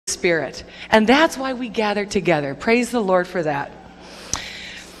Spirit. And that's why we gather together. Praise the Lord for that.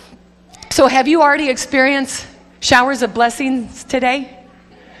 So have you already experienced showers of blessings today?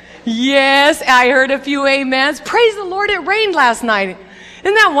 Yes, I heard a few amens. Praise the Lord, it rained last night.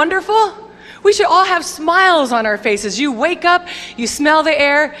 Isn't that wonderful? We should all have smiles on our faces. You wake up, you smell the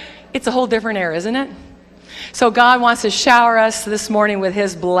air. It's a whole different air, isn't it? So God wants to shower us this morning with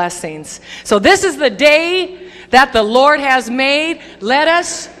his blessings. So this is the day that the Lord has made. Let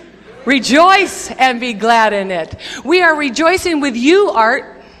us rejoice and be glad in it. We are rejoicing with you,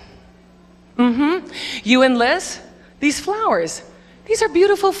 Art. You and Liz, these flowers. These are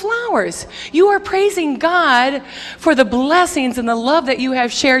beautiful flowers. You are praising God for the blessings and the love that you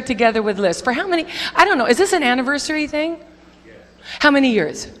have shared together with Liz. For how many? I don't know. Is this an anniversary thing? Yes. How many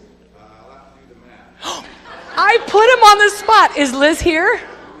years? I'll have to do the math. I put him on the spot. Is Liz here?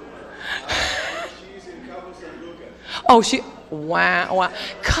 She's in Jacobson. Oh, wow.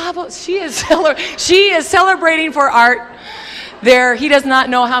 She is celebrating for Art. There, he does not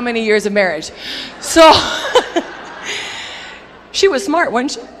know how many years of marriage. So, she was smart,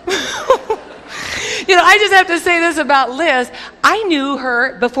 wasn't she? You know, I just have to say this about Liz. I knew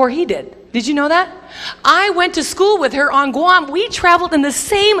her before he did. Did you know that? I went to school with her on Guam. We traveled in the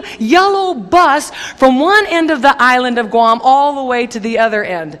same yellow bus from one end of the island of Guam all the way to the other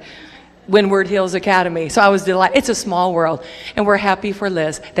end, Windward Hills Academy. So I was delighted. It's a small world, and we're happy for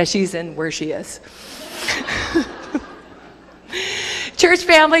Liz that she's in where she is. Church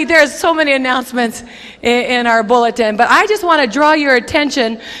family, there's so many announcements in our bulletin, but I just want to draw your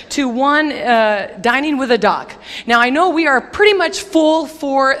attention to one, Dining with a Doc. Now, I know we are pretty much full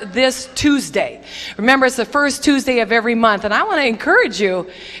for this Tuesday. Remember, it's the first Tuesday of every month, and I want to encourage you,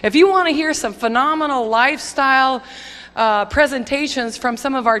 if you want to hear some phenomenal lifestyle presentations from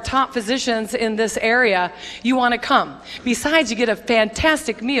some of our top physicians in this area, you want to come. Besides, you get a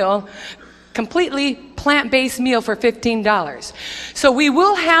fantastic meal, completely plant-based meal for $15. So we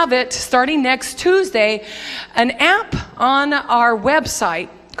will have it starting next Tuesday, an app on our website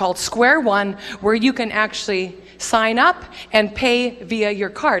called Square One where you can actually sign up and pay via your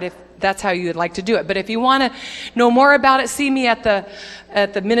card if that's how you'd like to do it. But if you want to know more about it, see me at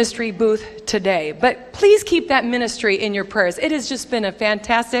the ministry booth today. But please keep that ministry in your prayers. It has just been a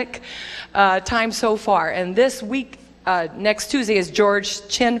fantastic time so far. And this week, next Tuesday is George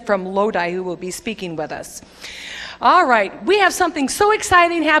Chin from Lodi who will be speaking with us. All right, we have something so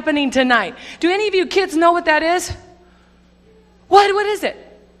exciting happening tonight. Do any of you kids know what that is? What is it?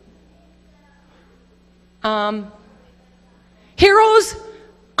 Heroes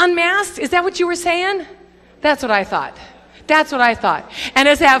Unmasked? Is that what you were saying? That's what I thought. That's what I thought. And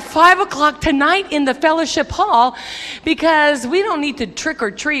it's at 5 o'clock tonight in the fellowship hall because we don't need to trick or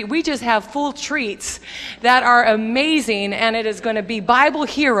treat. We just have full treats that are amazing, and it is going to be Bible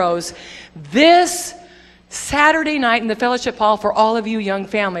Heroes this Saturday night in the fellowship hall for all of you young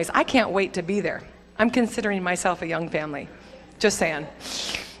families. I can't wait to be there. I'm considering myself a young family. Just saying.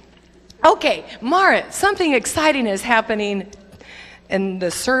 Okay, Mara, something exciting is happening in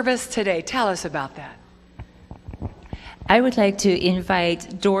the service today. Tell us about that. I would like to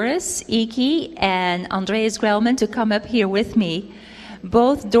invite Doris Iki and Andreas Grellman to come up here with me.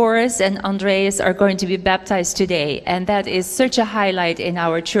 Both Doris and Andreas are going to be baptized today, and that is such a highlight in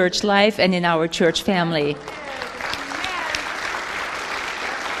our church life and in our church family.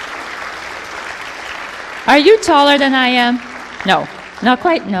 Are you taller than I am? No, not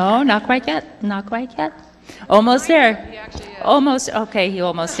quite. No, not quite yet. Not quite yet. Almost there. Almost. Okay, he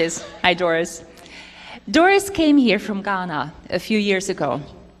almost is. Hi, Doris. Doris came here from Ghana a few years ago.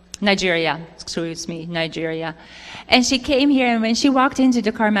 Nigeria. And she came here, and when she walked into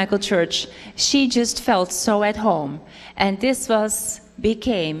the Carmichael church, she just felt so at home. And this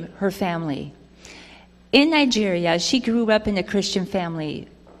became her family. In Nigeria, she grew up in a Christian family.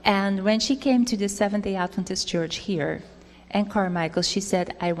 And when she came to the Seventh-day Adventist church here in Carmichael, she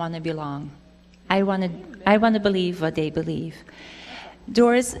said, I want to belong. I want to believe what they believe.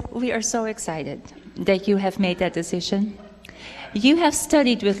 Doris, we are so excited that you have made that decision. You have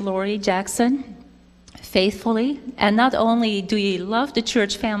studied with Lori Jackson faithfully, and not only do you love the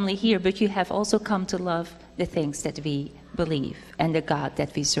church family here, but you have also come to love the things that we believe and the God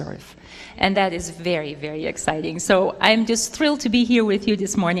that we serve. And that is very, very exciting. So I'm just thrilled to be here with you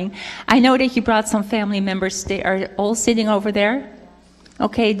this morning. I know that you brought some family members. They are all sitting over there.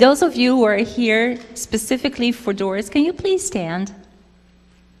 Okay, those of you who are here specifically for Doris, can you please stand?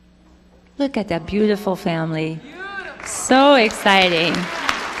 Look at that beautiful family. So exciting.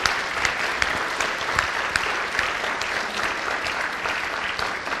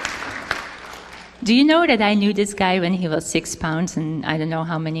 Do you know that I knew this guy when he was 6 pounds and I don't know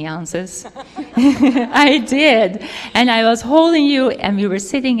how many ounces? I did. And I was holding you, and we were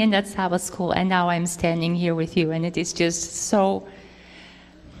sitting in that Sabbath school, and now I'm standing here with you, and it is just so,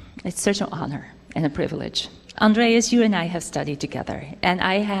 it's such an honor and a privilege. Andreas, you and I have studied together, and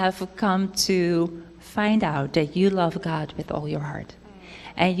I have come to find out that you love God with all your heart,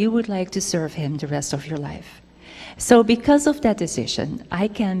 and you would like to serve Him the rest of your life. So because of that decision, I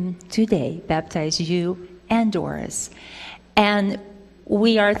can today baptize you and Doris. And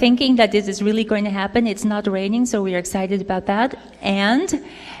we are thinking that this is really going to happen. It's not raining, so we are excited about that. And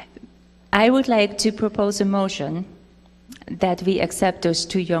I would like to propose a motion that we accept those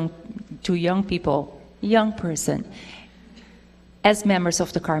two young people, young person, as members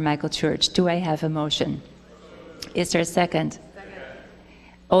of the Carmichael Church. Do I have a motion? Is there a second?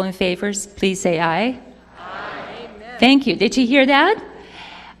 All in favor, please say aye. Thank you. Did you hear that?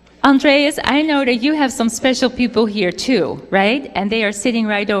 Andreas, I know that you have some special people here too, right? And they are sitting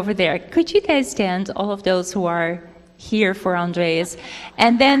right over there. Could you guys stand, all of those who are here for Andreas?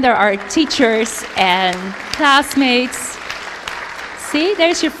 And then there are teachers and classmates. See,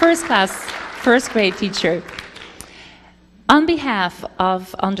 there's your first grade teacher. On behalf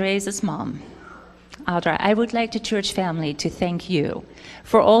of Andreas' mom, Audra, I would like the church family to thank you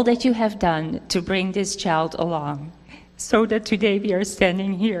for all that you have done to bring this child along, so that today we are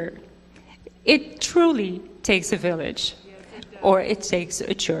standing here. It truly takes a village, or it takes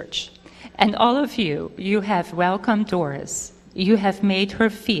a church. And all of you, you have welcomed Doris. You have made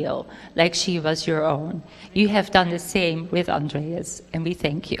her feel like she was your own. You have done the same with Andreas, and we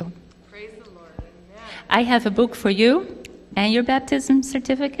thank you. Praise the Lord. Amen. I have a book for you and your baptism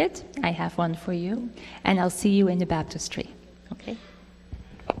certificate. I have one for you, and I'll see you in the baptistry. Okay?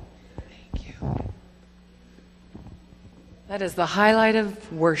 Thank you. That is the highlight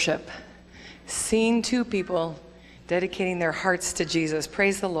of worship. Seeing two people dedicating their hearts to Jesus.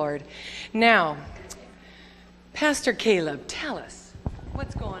 Praise the Lord. Now, Pastor Caleb, tell us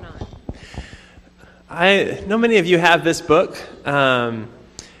what's going on. I know many of you have this book, and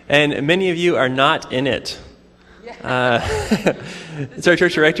many of you are not in it. It's our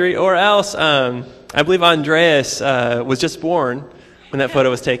church directory, or else I believe Andreas was just born when that photo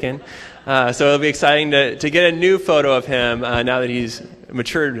was taken. So it'll be exciting to get a new photo of him now that he's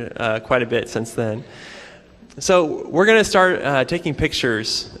matured quite a bit since then. So we're going to start taking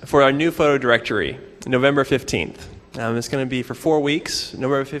pictures for our new photo directory, November 15th. It's going to be for 4 weeks,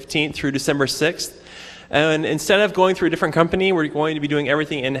 November 15th through December 6th. And instead of going through a different company, we're going to be doing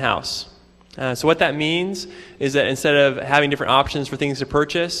everything in-house. So what that means is that instead of having different options for things to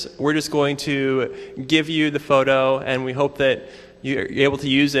purchase, we're just going to give you the photo, and we hope that you're able to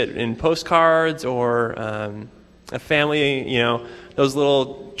use it in postcards or a family, you know, those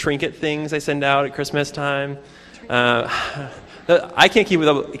little trinket things they send out at Christmas time. I can't keep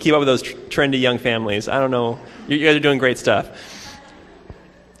up with those trendy young families. I don't know. You guys are doing great stuff.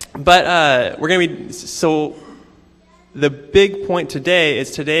 But we're going to be, so the big point today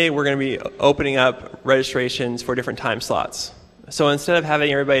is we're going to be opening up registrations for different time slots. So instead of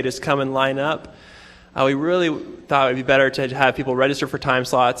having everybody just come and line up, we really thought it would be better to have people register for time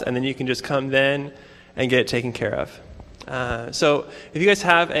slots, and then you can just come then and get it taken care of. So if you guys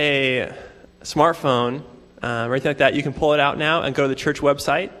have a smartphone or anything like that, you can pull it out now and go to the church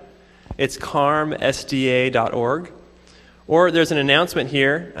website. It's carmsda.org. Or there's an announcement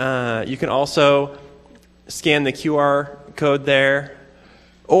here. You can also scan the QR code there.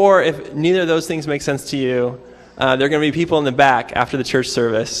 Or if neither of those things make sense to you, there are going to be people in the back after the church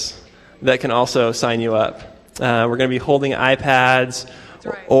service that can also sign you up. We're going to be holding iPads,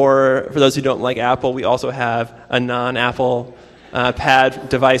 or for those who don't like Apple, we also have a non-Apple pad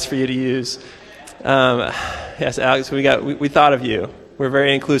device for you to use. Yes, Alex, we thought of you. We're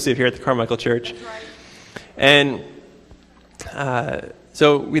very inclusive here at the Carmichael Church. And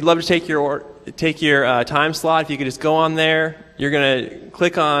so we'd love to take your time slot. If you could just go on there, you're going to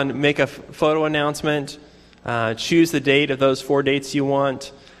click on make a photo announcement, choose the date of those 4 dates you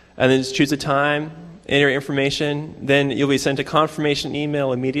want, and then just choose a time, enter information. Then you'll be sent a confirmation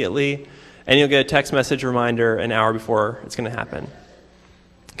email immediately, and you'll get a text message reminder an hour before it's going to happen.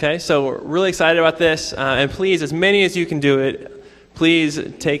 Okay, so we're really excited about this, and please, as many as you can do it, please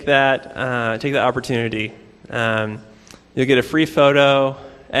take that opportunity. You'll get a free photo,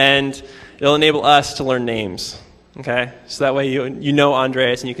 and it'll enable us to learn names. Okay, so that way you know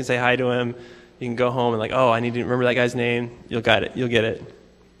Andreas, and you can say hi to him. You can go home and like, oh, I need to remember that guy's name. You'll get it.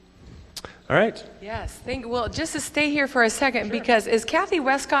 All right. Yes. Well, just to stay here for a second, because is Kathy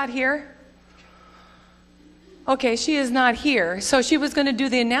Westcott here? Okay, she is not here. So she was going to do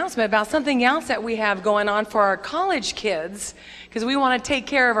the announcement about something else that we have going on for our college kids, because we want to take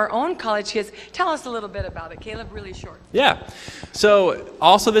care of our own college kids. Tell us a little bit about it, Caleb, really short. Yeah. So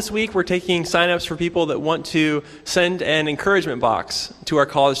also this week, we're taking signups for people that want to send an encouragement box to our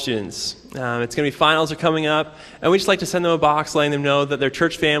college students. It's going to be finals are coming up, and we just like to send them a box letting them know that their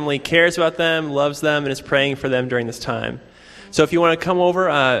church family cares about them, loves them, and is praying for them during this time. So if you want to come over,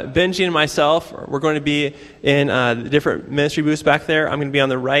 Benji and myself, we're going to be in the different ministry booths back there. I'm going to be on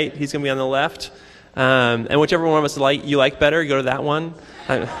the right. He's going to be on the left. And whichever one of us you like better, go to that one.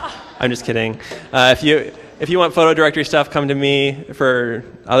 I'm just kidding. If you want photo directory stuff, come to me. For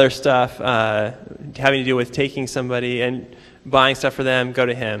other stuff having to do with taking somebody and buying stuff for them, go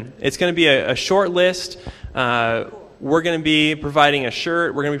to him. It's going to be a short list. We're going to be providing a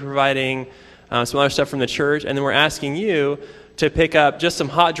shirt. We're going to be providing some other stuff from the church. And then we're asking you to pick up just some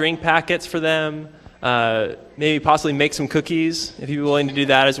hot drink packets for them, maybe possibly make some cookies if you'd be willing to do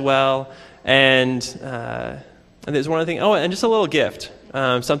that as well. And there's one other thing. Oh, and just a little gift,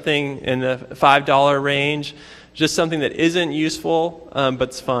 something in the $5 range, just something that isn't useful but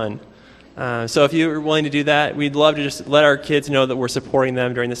it's fun. So if you're willing to do that, we'd love to just let our kids know that we're supporting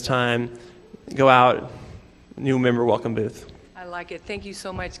them during this time. Go out, new member welcome booth. I like it. Thank you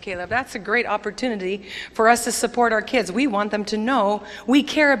so much, Caleb. That's a great opportunity for us to support our kids. We want them to know we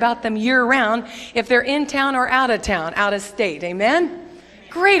care about them year-round, if they're in town or out of town, out of state. Amen?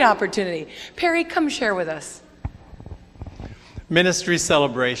 Great opportunity. Perry, come share with us. Ministry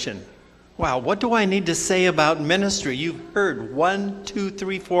celebration. Wow, what do I need to say about ministry? You've heard 5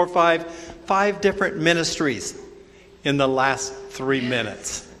 different ministries in the last 3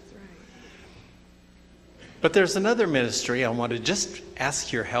 minutes. But there's another ministry I want to just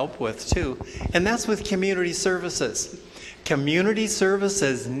ask your help with too, and that's with community services. Community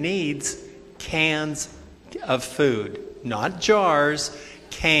services needs cans of food, not jars,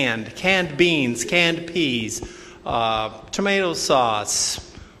 canned beans, canned peas, tomato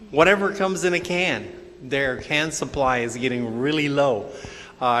sauce, whatever comes in a can. Their can supply is getting really low.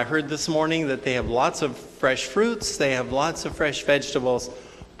 I heard this morning that they have lots of fresh fruits, they have lots of fresh vegetables.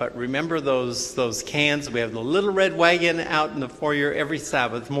 But remember those cans. We have the little red wagon out in the foyer every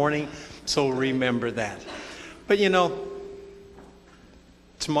Sabbath morning, so remember that. But you know,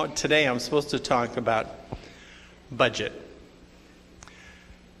 today I'm supposed to talk about budget.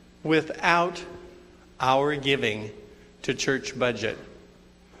 Without our giving to church budget,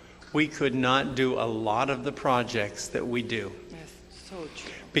 we could not do a lot of the projects that we do. Yes, so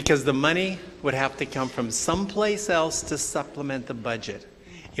true. Because the money would have to come from someplace else to supplement the budget.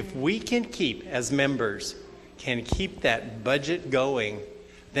 If we can keep, as members, can keep that budget going,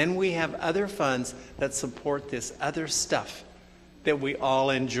 then we have other funds that support this other stuff that we all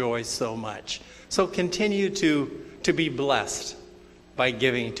enjoy so much. So continue to be blessed by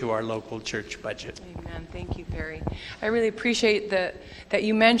giving to our local church budget. Amen. Thank you, Perry. I really appreciate that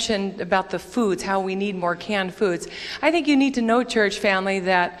you mentioned about the foods, how we need more canned foods. I think you need to know, church family,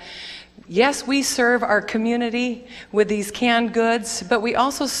 that yes, we serve our community with these canned goods, but we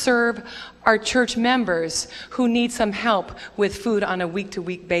also serve our church members who need some help with food on a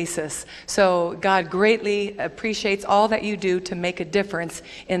week-to-week basis. So God greatly appreciates all that you do to make a difference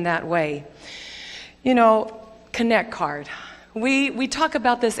in that way. You know, Connect card. We talk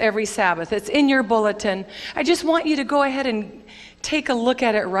about this every Sabbath. It's in your bulletin. I just want you to go ahead and take a look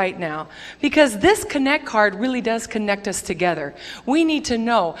at it right now, because this Connect card really does connect us together. We need to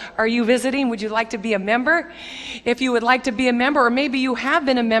know, are you visiting? Would you like to be a member? If you would like to be a member, or maybe you have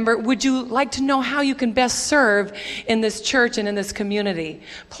been a member, would you like to know how you can best serve in this church and in this community?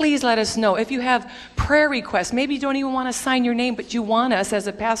 Please let us know. If you have prayer requests, maybe you don't even want to sign your name, but you want us as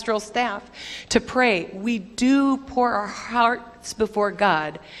a pastoral staff to pray. We do pour our hearts before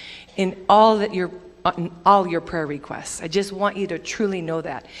God in all your prayer requests. I just want you to truly know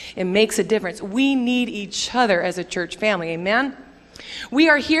that. It makes a difference. We need each other as a church family. Amen? We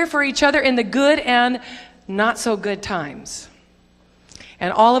are here for each other in the good and not so good times.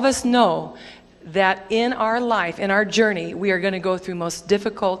 And all of us know that in our life, in our journey, we are going to go through most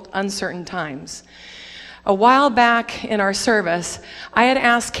difficult, uncertain times. A while back in our service, I had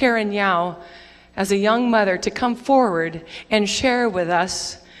asked Karen Yao, as a young mother, to come forward and share with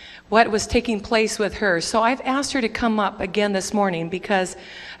us what was taking place with her. So I've asked her to come up again this morning, because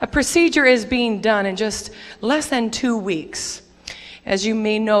a procedure is being done in just less than 2 weeks. As you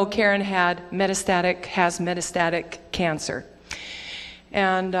may know, Karen has metastatic cancer.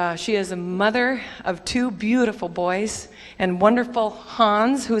 And she is a mother of 2 beautiful boys. and wonderful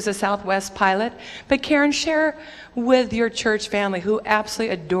Hans, who's a Southwest pilot. But Karen, share with your church family who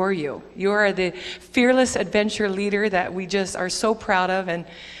absolutely adore you. You are the fearless adventure leader that we just are so proud of and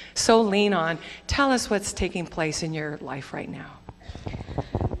so lean on. Tell us what's taking place in your life right now.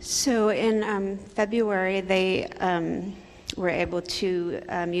 So in February, they were able to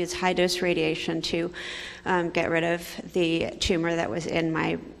use high-dose radiation to get rid of the tumor that was in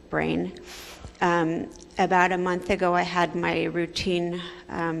my brain. About a month ago, I had my routine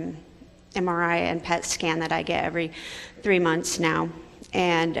MRI and PET scan that I get every 3 months now.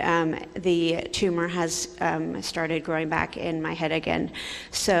 And the tumor has started growing back in my head again.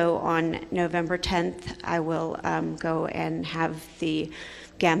 So on November 10th, I will go and have the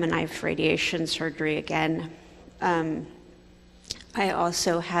gamma knife radiation surgery again. I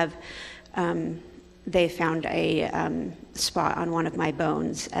also have, they found a spot on one of my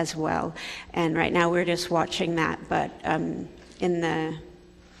bones as well. And right now we're just watching that, but in the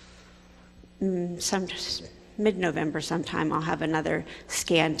mid-November sometime, I'll have another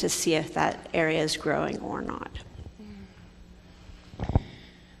scan to see if that area is growing or not.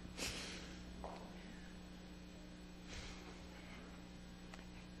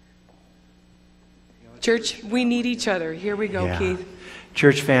 Church, we need each other. Here we go, Yeah. Keith.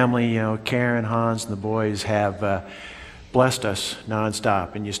 Church family, Karen, Hans, and the boys have blessed us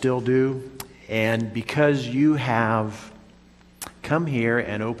nonstop, and you still do. And because you have come here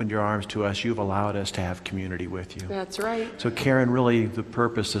and opened your arms to us, you've allowed us to have community with you. That's right. So Karen, really the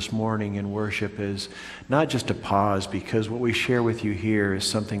purpose this morning in worship is not just to pause, because what we share with you here is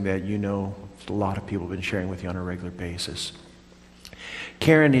something that a lot of people have been sharing with you on a regular basis.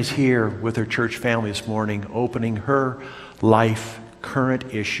 Karen is here with her church family this morning, opening her life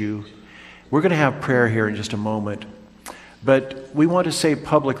current issue. We're going to have prayer here in just a moment, but we want to say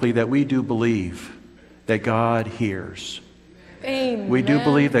publicly that we do believe that God hears. Amen. We do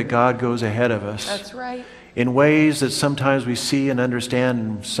believe that God goes ahead of us. That's right. In ways that sometimes we see and understand,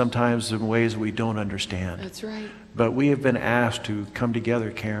 and sometimes in ways we don't understand. That's right. But we have been asked to come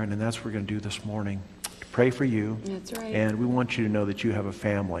together, Karen, and that's what we're going to do this morning. Pray for you. That's right. And we want you to know that you have a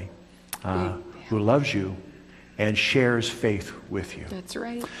family who loves you and shares faith with you. That's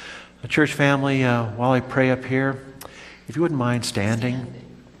right. The church family, while I pray up here, if you wouldn't mind standing,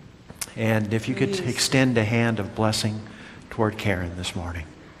 and if you could Please. extend a hand of blessing toward Karen this morning.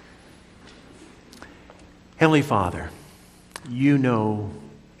 Heavenly Father, you know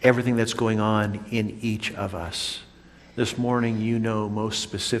everything that's going on in each of us. This morning, you know most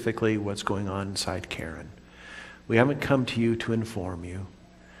specifically what's going on inside Karen. We haven't come to you to inform you.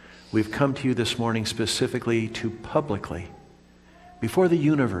 We've come to you this morning specifically to publicly, before the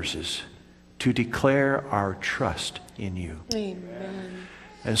universes, to declare our trust in you. Amen.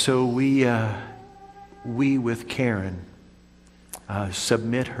 And so we with Karen,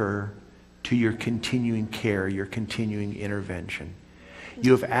 submit her to your continuing care, your continuing intervention.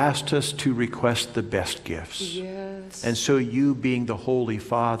 You have asked us to request the best gifts. Yes. And so you, being the Holy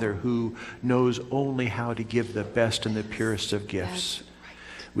Father who knows only how to give the best and the purest of gifts, That's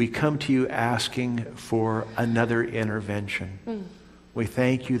right. we come to you asking for another intervention. We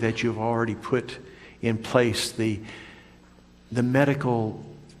thank you that you've already put in place the medical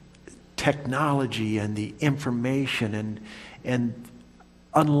technology and the information and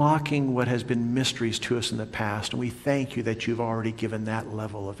unlocking what has been mysteries to us in the past. And we thank you that you've already given that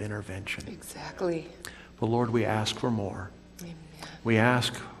level of intervention. Exactly. But Lord, we ask for more. Amen. We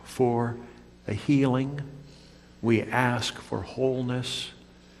ask for a healing. We ask for wholeness.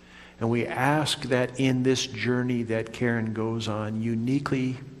 And we ask that in this journey that Karen goes on,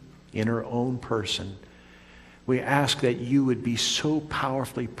 uniquely in her own person, we ask that you would be so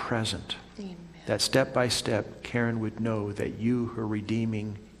powerfully present Amen. that step by step, Karen would know that you, her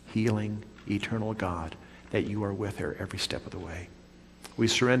redeeming, healing, eternal God, that you are with her every step of the way. We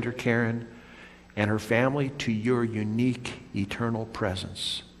surrender Karen and her family to your unique, eternal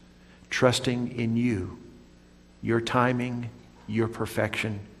presence, trusting in you, your timing, your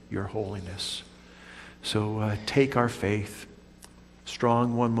perfection, your holiness. So take our faith,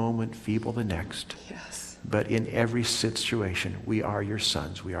 strong one moment, feeble the next. Yes. But in every situation, we are your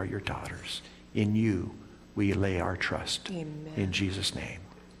sons, we are your daughters. In you, we lay our trust. Amen. In Jesus' name,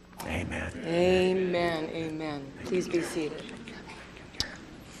 amen. Amen. Amen. Please be seated.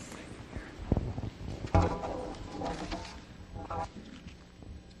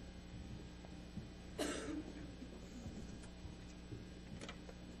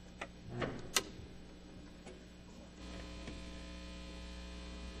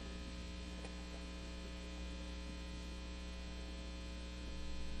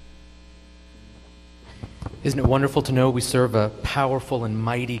 Isn't it wonderful to know we serve a powerful and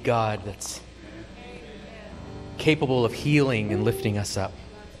mighty God that's capable of healing and lifting us up?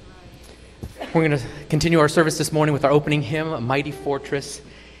 We're going to continue our service this morning with our opening hymn, A Mighty Fortress,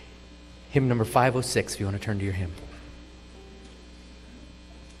 hymn number 506, if you want to turn to your hymn.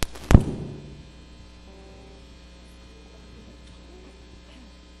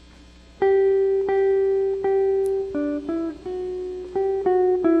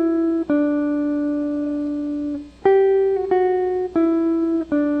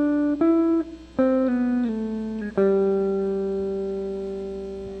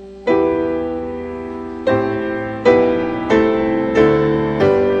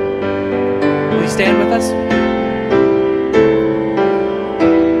 Stand with us.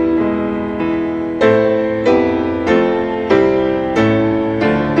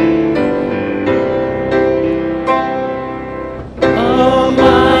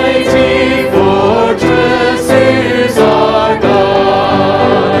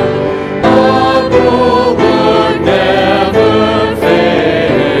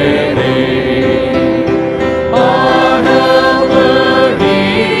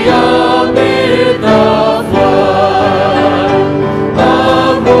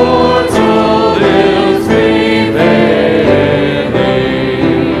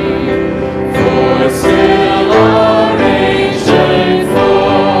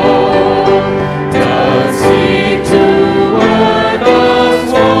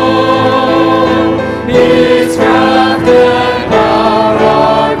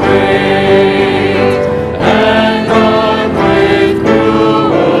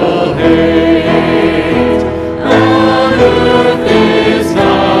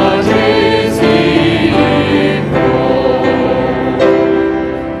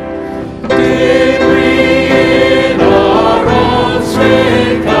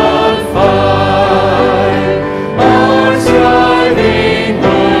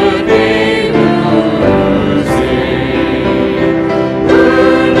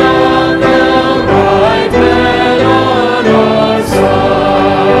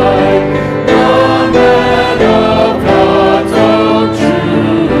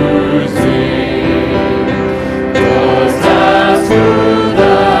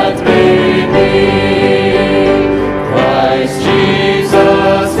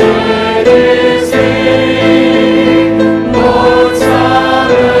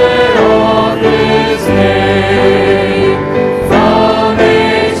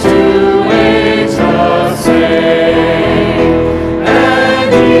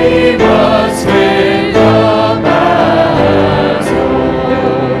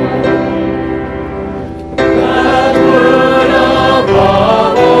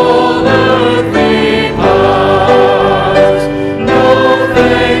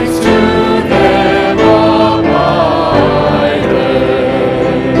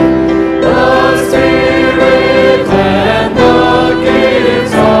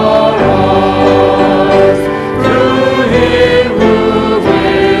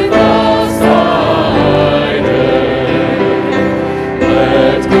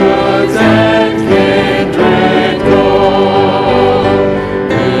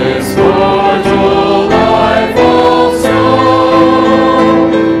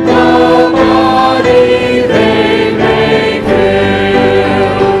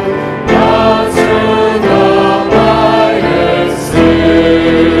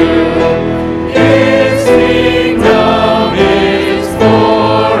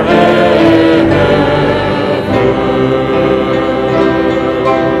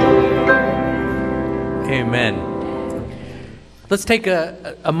 Let's take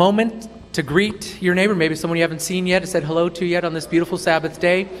a moment to greet your neighbor, maybe someone you haven't seen yet, or said hello to yet on this beautiful Sabbath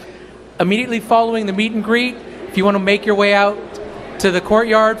day. Immediately following the meet and greet, if you want to make your way out to the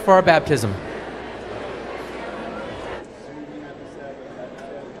courtyard for our baptism.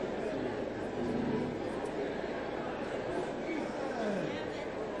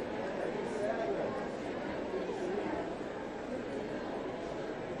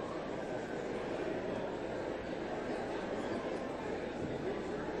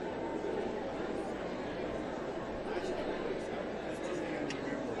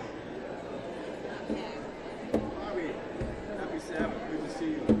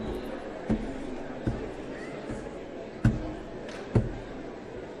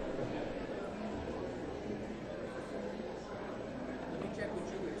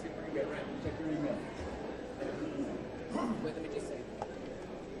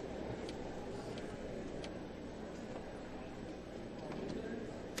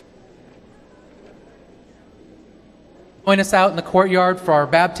 join us out in the courtyard for our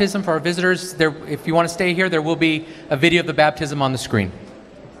baptism, for our visitors. There, if you want to stay here, there will be a video of the baptism on the screen.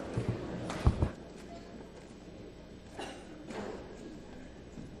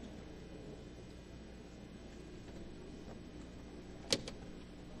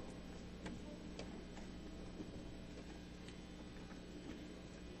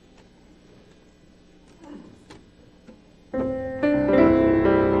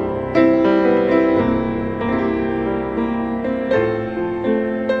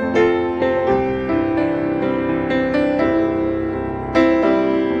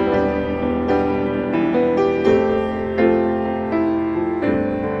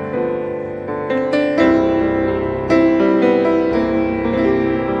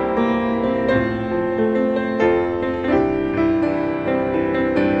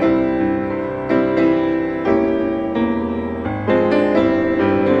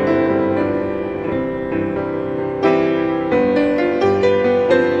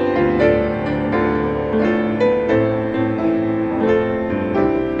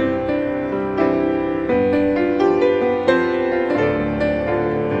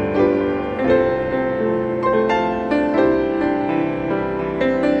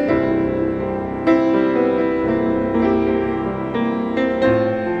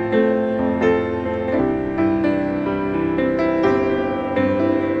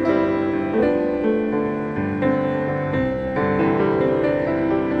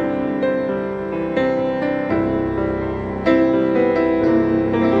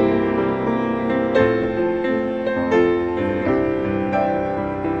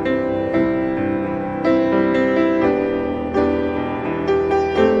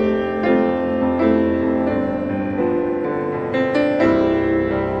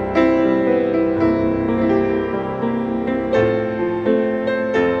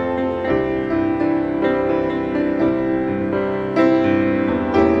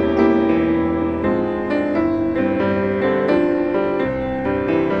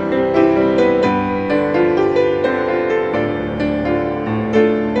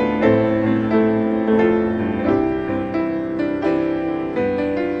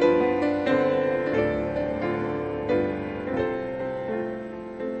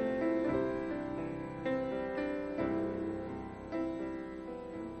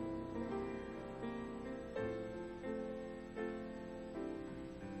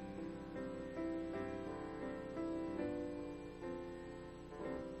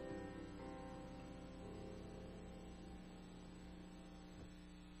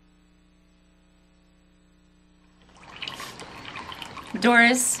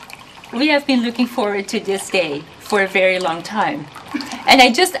 Doris, we have been looking forward to this day for a very long time. And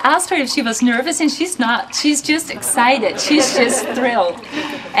I just asked her if she was nervous, and she's not. She's just excited. She's just thrilled.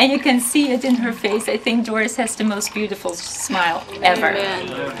 And you can see it in her face. I think Doris has the most beautiful smile ever.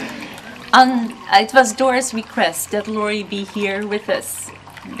 It was Doris' request that Lori be here with us,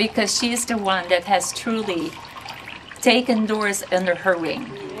 because she is the one that has truly taken Doris under her wing,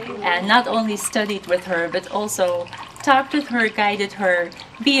 and not only studied with her, but also talked with her, guided her,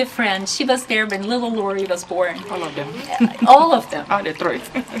 be a friend. She was there when little Lori was born. All of them. All of them. All the three.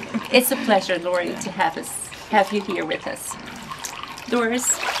 It's a pleasure, Lori, to have you here with us.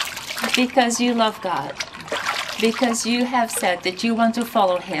 Doris, because you love God, because you have said that you want to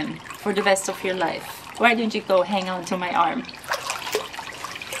follow Him for the rest of your life, why don't you go hang on to my arm?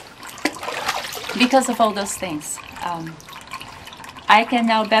 Because of all those things, I can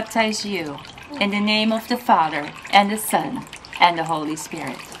now baptize you in the name of the Father, and the Son, and the Holy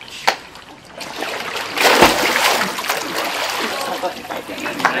Spirit.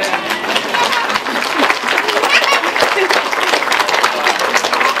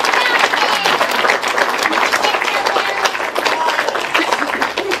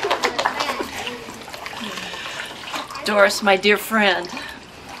 Doris, my dear friend,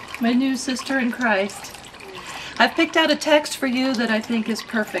 my new sister in Christ, I've picked out a text for you that I think is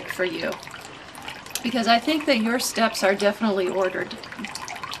perfect for you, because I think that your steps are definitely ordered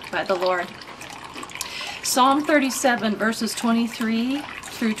by the Lord. Psalm 37, verses 23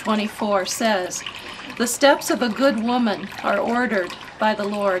 through 24 says, "The steps of a good woman are ordered by the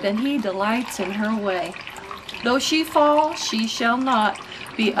Lord, and He delights in her way. Though she fall, she shall not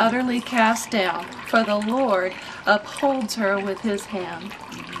be utterly cast down, for the Lord upholds her with His hand."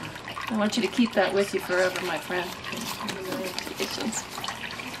 I want you to keep that with you forever, my friend.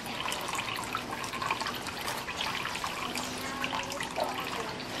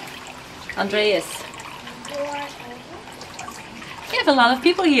 Andreas. We have a lot of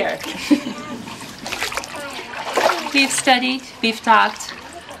people here. We've studied, we've talked.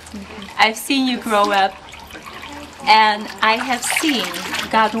 I've seen you grow up. And I have seen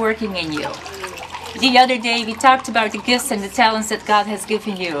God working in you. The other day we talked about the gifts and the talents that God has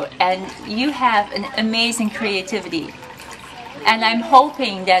given you, and you have an amazing creativity. And I'm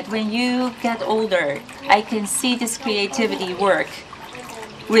hoping that when you get older, I can see this creativity work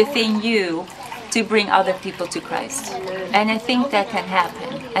within you to bring other people to Christ. And I think that can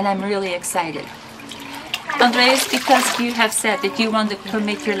happen, and I'm really excited. Andreas, because you have said that you want to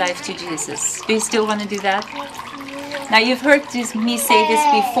commit your life to Jesus, do you still want to do that? Now, you've heard me say this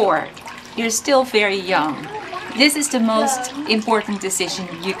before. You're still very young. This is the most important decision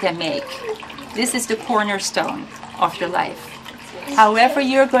you can make. This is the cornerstone of your life. However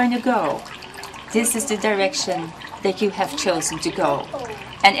you're going to go, this is the direction that you have chosen to go.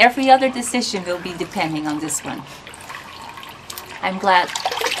 And every other decision will be depending on this one. I'm glad.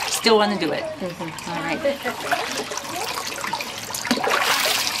 Still want to do it. All right.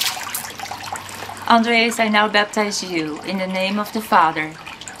 Andreas, I now baptize you in the name of the Father,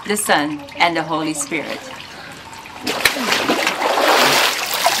 the Son, and the Holy Spirit.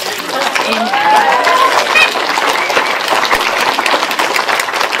 Amen.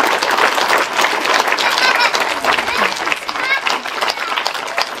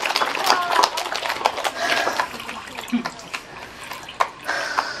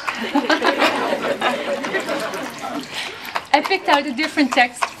 I picked out a different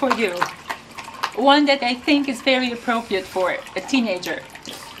text for you. One that I think is very appropriate for a teenager.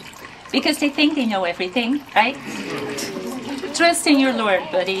 Because they think they know everything, right? Trust in your Lord,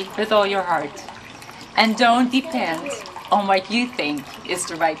 buddy, with all your heart. And don't depend on what you think is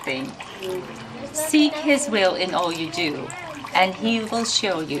the right thing. Seek His will in all you do, and He will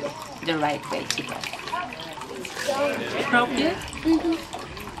show you the right way to go. Appropriate?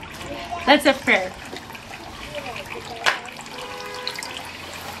 That's a prayer.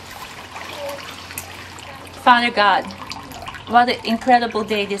 Father God, what an incredible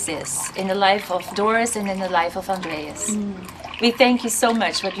day this is in the life of Doris and in the life of Andreas. We thank you so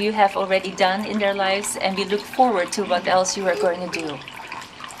much what you have already done in their lives, and we look forward to what else you are going to do.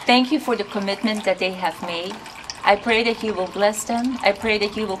 Thank you for the commitment that they have made. I pray that you will bless them. I pray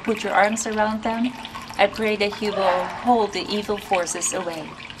that you will put your arms around them. I pray that you will hold the evil forces away.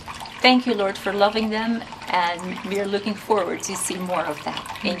 Thank you, Lord, for loving them, and we are looking forward to see more of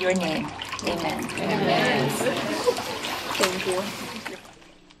that. In your name, amen. Amen. Thank you.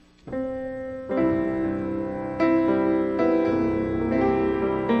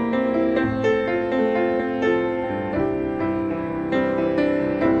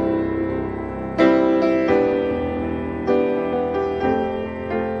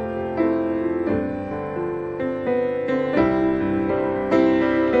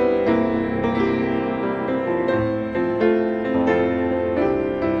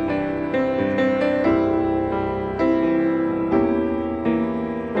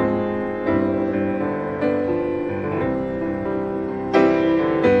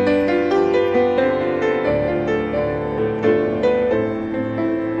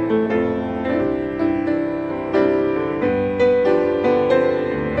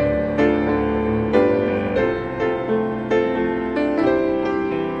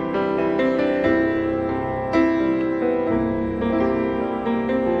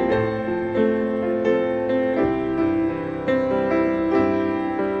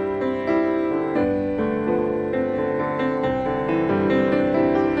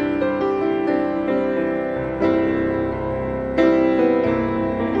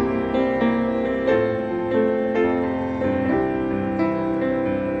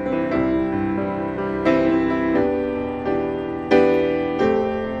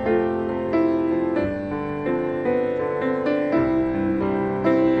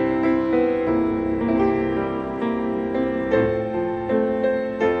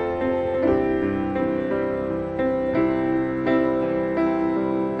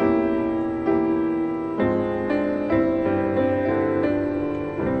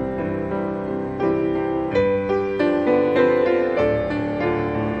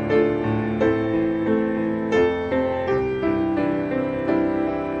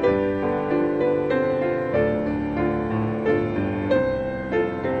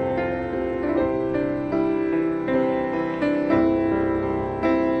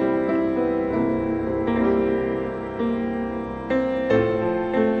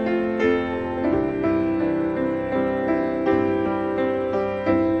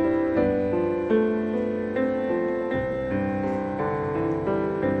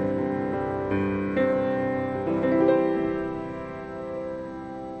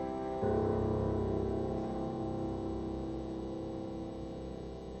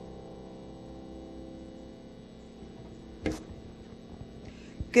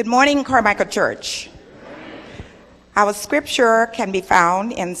 Good morning, Carmichael Church. Our scripture can be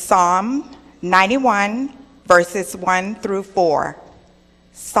found in Psalm 91, verses 1 through 4.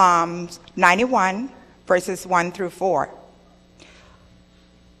 Psalm 91, verses 1 through 4.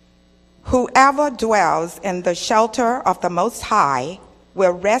 Whoever dwells in the shelter of the Most High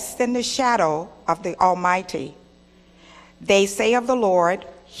will rest in the shadow of the Almighty. They say of the Lord,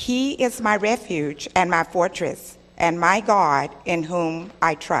 He is my refuge and my fortress, and my God in whom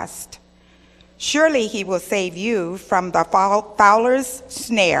I trust. Surely He will save you from the fowler's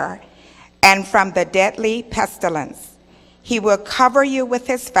snare and from the deadly pestilence. He will cover you with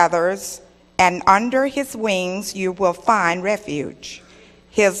His feathers, and under His wings you will find refuge.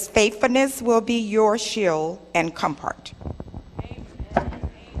 His faithfulness will be your shield and comfort.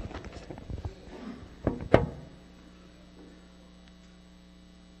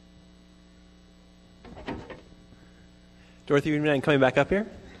 Dorothy, would you mind coming back up here?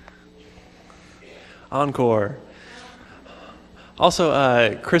 Encore.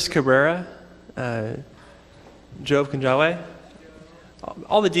 Also, Chris Cabrera, Job Kanjawe,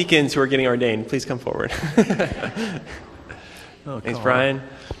 all the deacons who are getting ordained, please come forward. Thanks, Brian.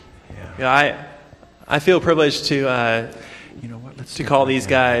 Yeah, I feel privileged to to call these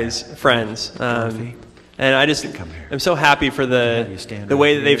guys friends. And I just am so happy for the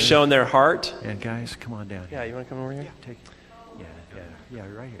way that they've shown their heart. And guys, come on down here. Yeah, you want to come over here? Yeah,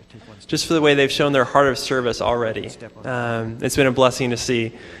 right here. Take one step. Just for the way they've shown their heart of service already. It's been a blessing to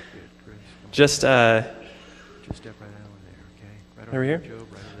see. Just step right out there, okay? Right over here? Job, right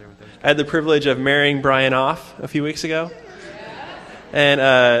over there with those. I had the privilege of marrying Brian off a few weeks ago.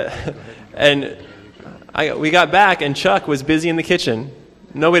 And we got back, and Chuck was busy in the kitchen.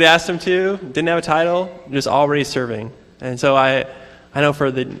 Nobody asked him to, didn't have a title, just already serving. And so I know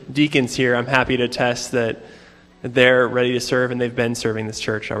for the deacons here, I'm happy to attest that they're ready to serve, and they've been serving this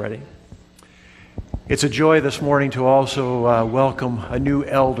church already. It's a joy this morning to also welcome a new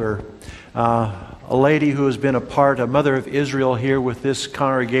elder, a lady who has been a mother of Israel here with this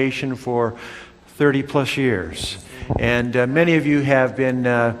congregation for 30 plus years. And many of you have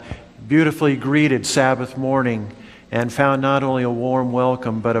been beautifully greeted Sabbath morning and found not only a warm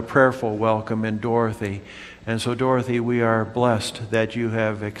welcome, but a prayerful welcome in Dorothy. And so, Dorothy, we are blessed that you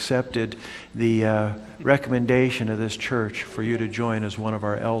have accepted the recommendation of this church for you to join as one of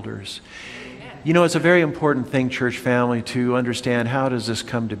our elders. You know, it's a very important thing, church family, to understand how does this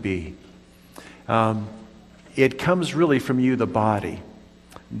come to be. It comes really from you, the body.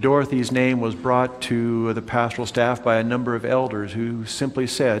 Dorothy's name was brought to the pastoral staff by a number of elders who simply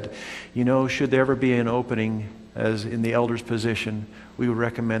said, you know, should there ever be an opening as in the elder's position, we would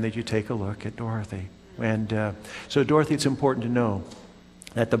recommend that you take a look at Dorothy. And so, Dorothy, it's important to know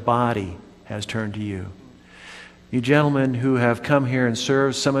that the body has turned to you. You gentlemen who have come here and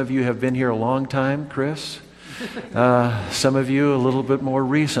served, some of you have been here a long time, Chris. Some of you a little bit more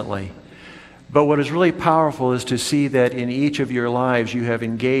recently. But what is really powerful is to see that in each of your lives you have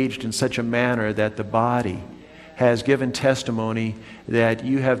engaged in such a manner that the body has given testimony that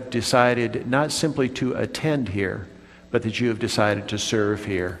you have decided not simply to attend here, but that you have decided to serve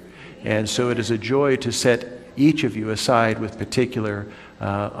here. And so it is a joy to set each of you aside with particular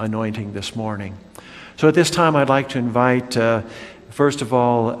anointing this morning. So at this time I'd like to invite, first of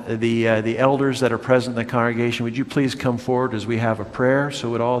all, the elders that are present in the congregation. Would you please come forward as we have a prayer?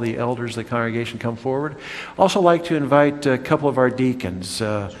 So would all the elders of the congregation come forward? Also like to invite a couple of our deacons,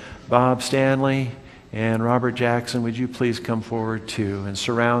 Bob Stanley and Robert Jackson. Would you please come forward too and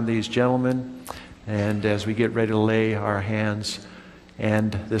surround these gentlemen? And as we get ready to lay our hands,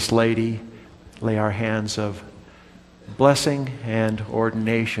 and this lady, lay our hands of blessing and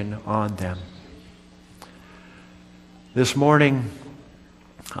ordination on them. This morning,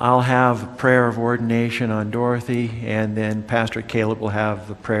 I'll have a prayer of ordination on Dorothy, and then Pastor Caleb will have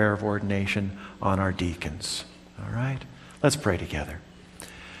the prayer of ordination on our deacons. All right? Let's pray together.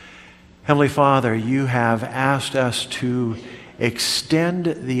 Heavenly Father, you have asked us to extend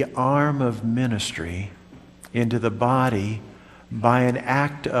the arm of ministry into the body by an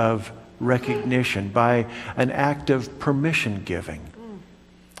act of recognition, by an act of permission giving.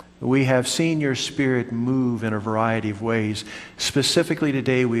 We have seen your Spirit move in a variety of ways. Specifically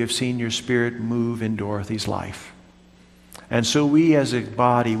today, we have seen your Spirit move in Dorothy's life. And so we as a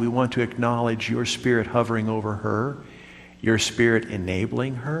body, we want to acknowledge your Spirit hovering over her, your Spirit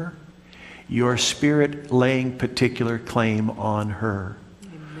enabling her, your Spirit laying particular claim on her.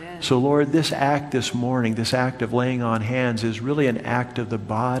 So, Lord, this act this morning, this act of laying on hands is really an act of the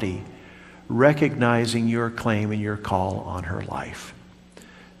body recognizing your claim and your call on her life.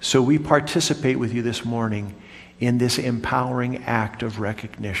 So we participate with you this morning in this empowering act of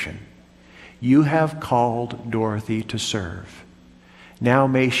recognition. You have called Dorothy to serve. Now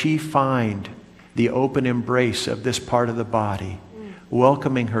may she find the open embrace of this part of the body,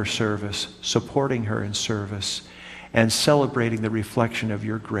 welcoming her service, supporting her in service, and celebrating the reflection of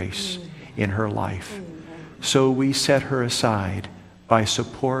your grace in her life. So we set her aside by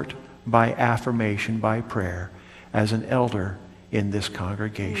support, by affirmation, by prayer, as an elder in this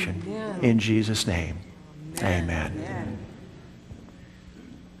congregation. In Jesus' name, amen.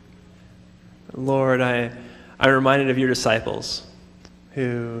 Lord, I'm reminded of your disciples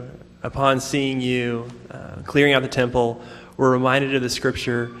who, upon seeing you clearing out the temple, were reminded of the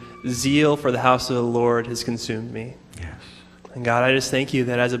scripture, zeal for the house of the Lord has consumed me. Yes. And God, I just thank you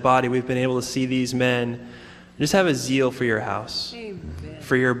that as a body we've been able to see these men just have a zeal for your house,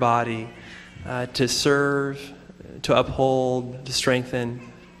 for your body, to serve, to uphold, to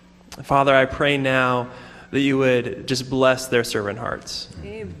strengthen. Father, I pray now that you would just bless their servant hearts.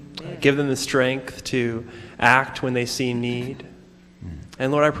 Give them the strength to act when they see need.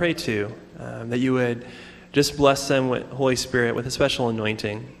 And Lord, I pray too that you would just bless them with Holy Spirit with a special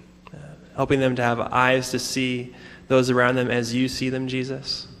anointing, helping them to have eyes to see those around them as you see them,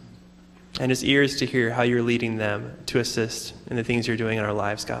 Jesus, and just ears to hear how you're leading them to assist in the things you're doing in our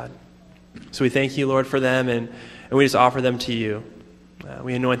lives, God. So we thank you, Lord, for them, and we just offer them to you.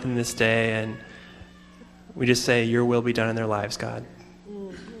 We anoint them this day, and we just say your will be done in their lives, God.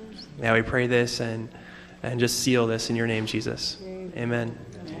 Now we pray this and just seal this in your name, Jesus. Amen.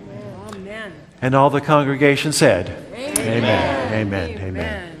 Amen. And all the congregation said, Amen. Amen. Amen.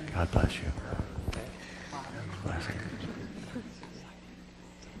 Amen. God bless you. Blessing.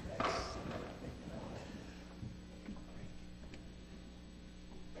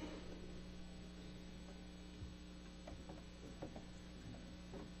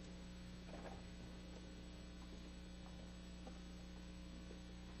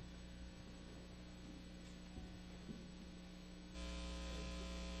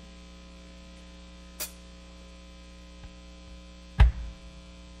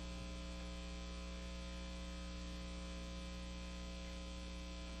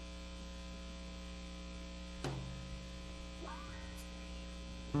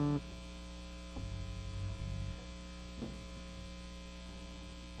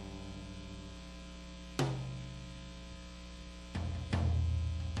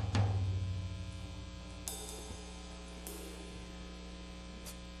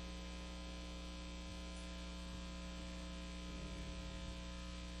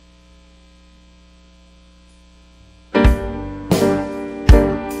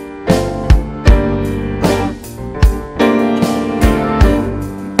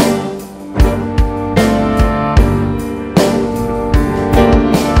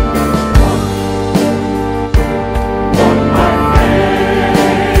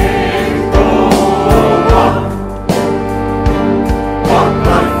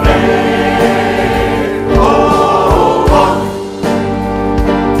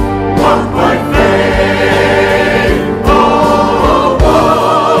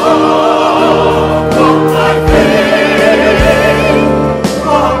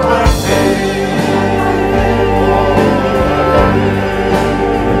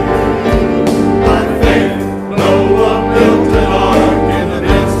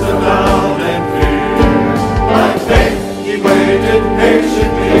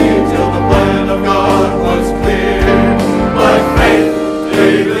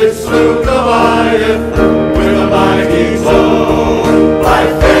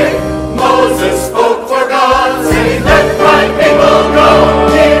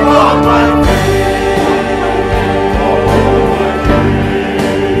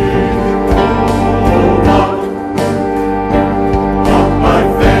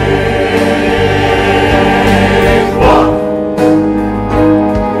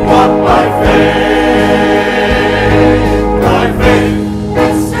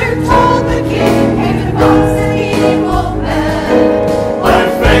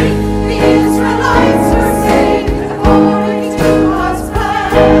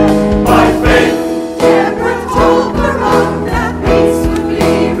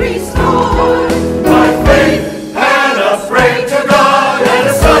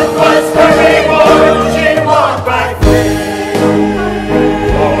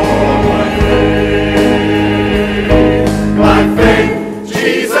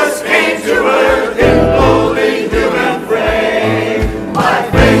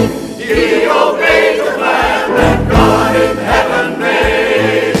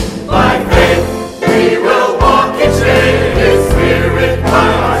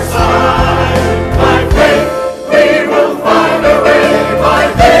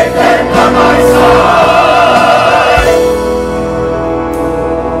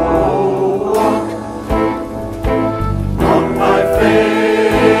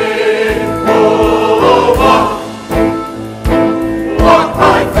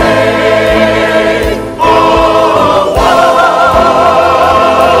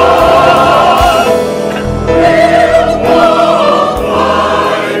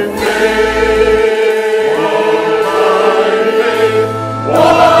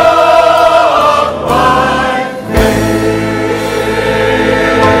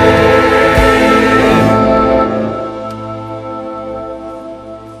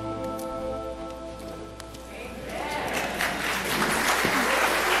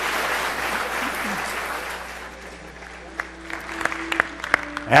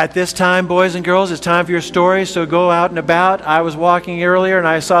 At this time, boys and girls, it's time for your story, so go out and about. I was walking earlier and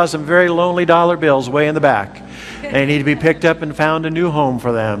I saw some very lonely dollar bills way in the back. They need to be picked up and found a new home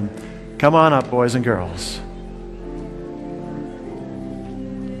for them. Come on up, boys and girls.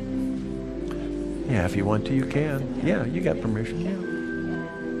 Yeah, if you want to, you can. Yeah, you got permission. Yeah.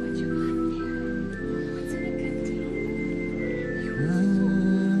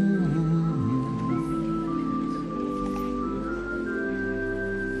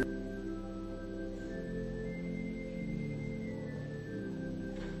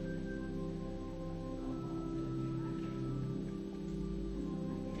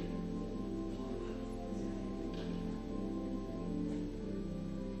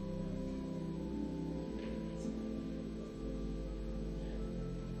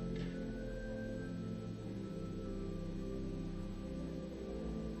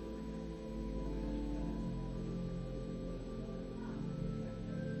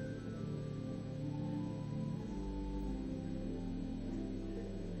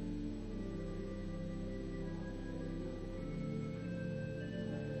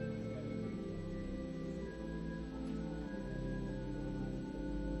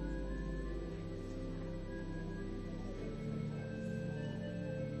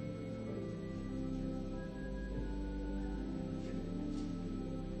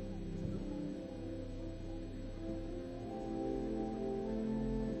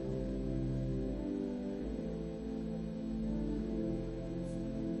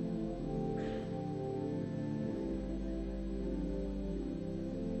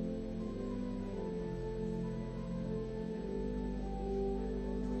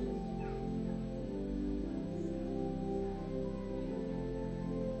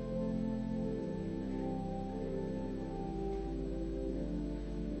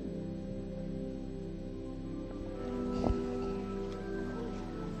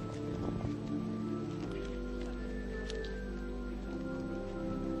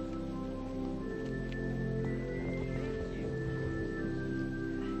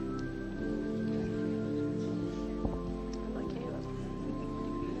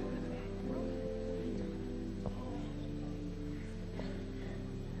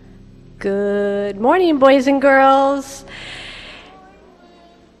 Good morning, boys and girls.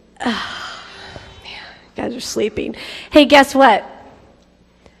 Oh, man, you guys are sleeping. Hey, guess what?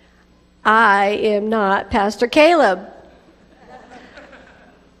 I am not Pastor Caleb.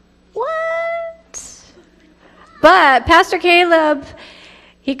 What? But Pastor Caleb,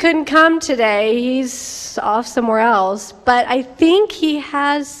 he couldn't come today. He's off somewhere else. But I think he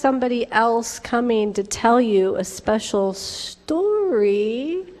has somebody else coming to tell you a special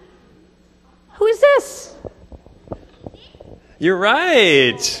story. Who is this? You're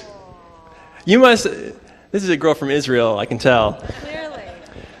right. You must. This is a girl from Israel, I can tell. Clearly.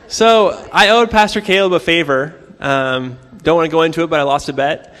 So I owed Pastor Caleb a favor. Don't want to go into it, but I lost a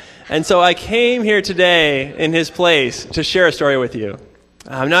bet. And so I came here today in his place to share a story with you.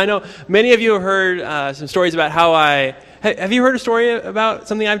 Now I know many of you have heard some stories about how have you heard a story about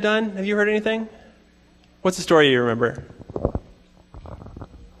something I've done? Have you heard anything? What's the story you remember?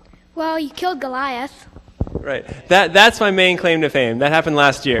 Well, you killed Goliath. Right. That's my main claim to fame. That happened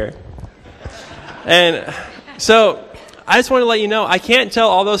last year. And so I just want to let you know, I can't tell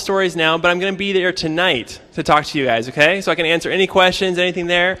all those stories now, but I'm going to be there tonight to talk to you guys, okay? So I can answer any questions, anything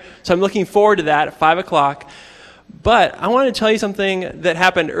there. So I'm looking forward to that at 5 o'clock. But I wanted to tell you something that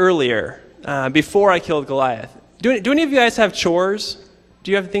happened earlier, before I killed Goliath. Do any of you guys have chores?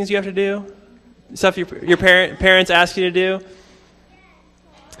 Do you have things you have to do? Stuff your parents ask you to do?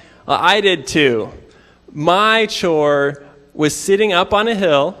 I did too. My chore was sitting up on a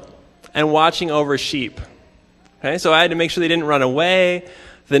hill and watching over sheep. Okay, so I had to make sure they didn't run away,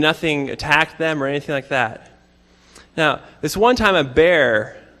 that nothing attacked them or anything like that. Now, this one time a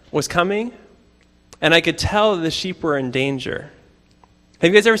bear was coming, and I could tell that the sheep were in danger. Have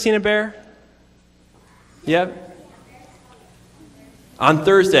you guys ever seen a bear? Yep. On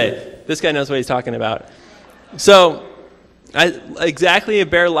Thursday. This guy knows what he's talking about. So, exactly a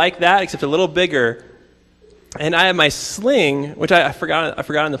bear like that, except a little bigger. And I had my sling, which I forgot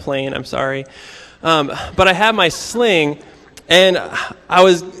on the plane, I'm sorry. But I had my sling, and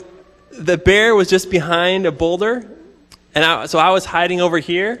the bear was just behind a boulder, and so I was hiding over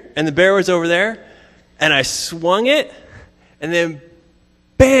here, and the bear was over there, and I swung it, and then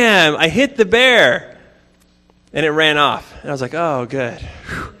bam, I hit the bear, and it ran off. And I was like, oh, good.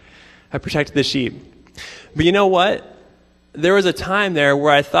 Whew. I protected the sheep. But you know what? There was a time there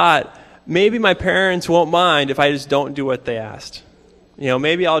where I thought, maybe my parents won't mind if I just don't do what they asked. You know,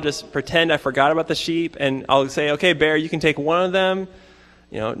 maybe I'll just pretend I forgot about the sheep, and I'll say, okay, bear, you can take one of them,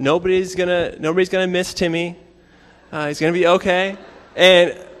 nobody's gonna miss Timmy. He's gonna be okay.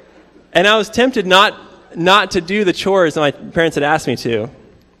 And I was tempted not to do the chores that my parents had asked me to.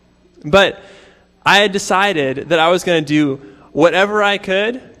 But I had decided that I was going to do whatever I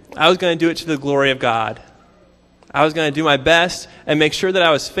could. I was going to do it to the glory of God. I was going to do my best and make sure that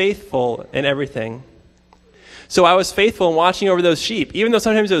I was faithful in everything. So I was faithful in watching over those sheep. Even though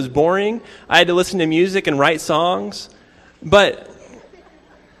sometimes it was boring, I had to listen to music and write songs. But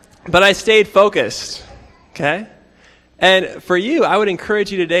I stayed focused, okay? And for you, I would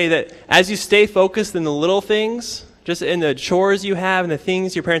encourage you today that as you stay focused in the little things, just in the chores you have and the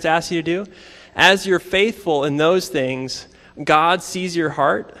things your parents ask you to do, as you're faithful in those things, God sees your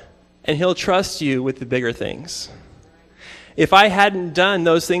heart and he'll trust you with the bigger things. If I hadn't done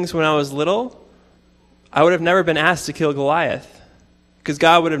those things when I was little, I would have never been asked to kill Goliath, because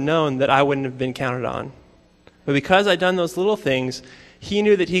God would have known that I wouldn't have been counted on. But because I'd done those little things, he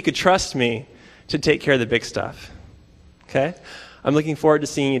knew that he could trust me to take care of the big stuff. Okay? I'm looking forward to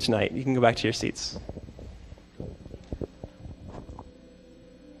seeing you tonight. You can go back to your seats.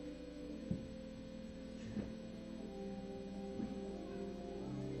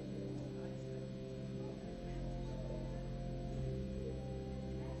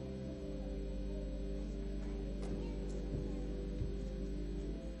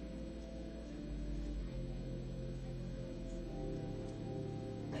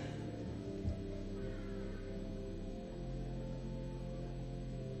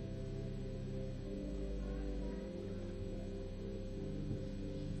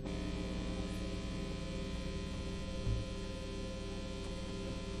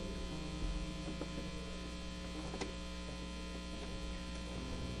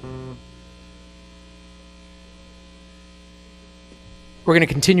 We're going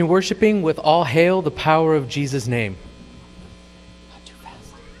to continue worshiping with All Hail the Power of Jesus' Name. Not too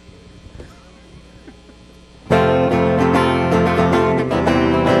fast.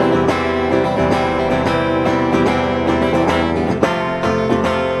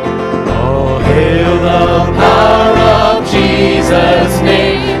 All hail the power of Jesus'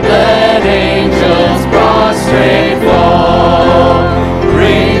 name. Let angels prostrate fall.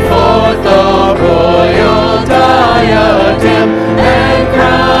 Bring forth the royal diadem and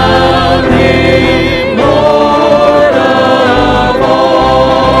crown him Lord of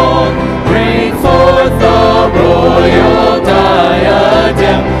all. Bring forth the royal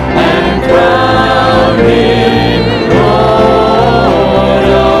diadem and crown him Lord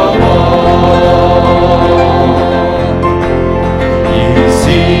of all. Ye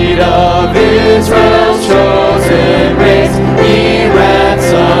seed of Israel's chosen race, ye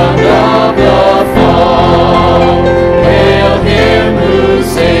ransomed of the fall. Hail him who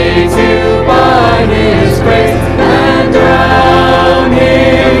saves you by his grace, and crown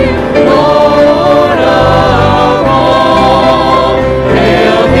him Lord of all.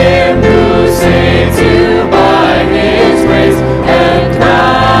 Hail him who saves you by his grace, and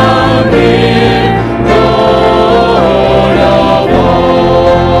crown him Lord of all.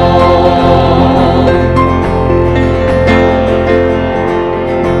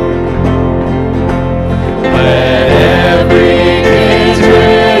 Let every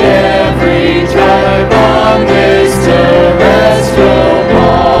kindred, every tribe on this terrestrial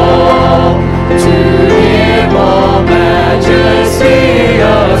ball, to him all majesty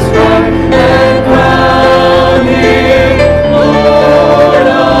ascribe, and crown him Lord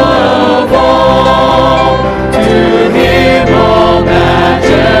of all. To him all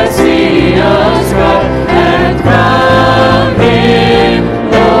majesty ascribe, and crown him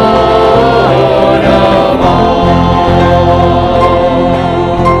Lord of all.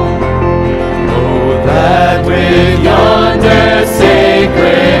 Oh, that with yonder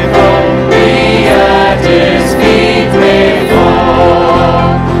sacred throne we at his feet may fall.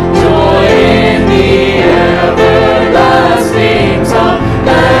 Joy in the everlasting song,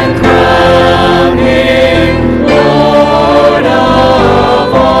 and crown him Lord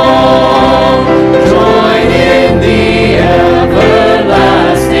of all. Join in the everlasting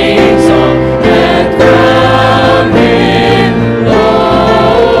song, and crown him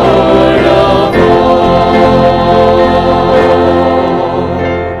Lord of all.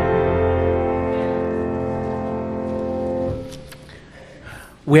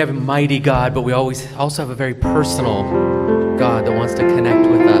 We have a mighty God, but we also have a very personal God that wants to connect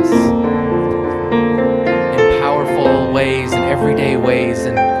with us in powerful ways, in everyday ways,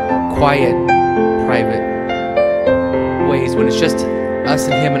 in quiet, private ways, when it's just us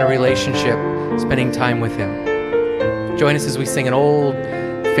and him in a relationship, spending time with him. Join us as we sing an old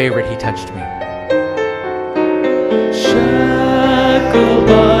favorite, He Touched Me. Shepherd buckled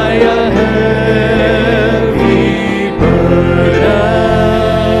by a heavy burden.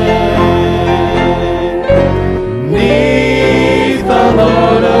 'Neath the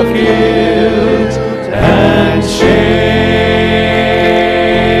load of guilt and shame,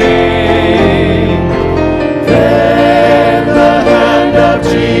 then the hand of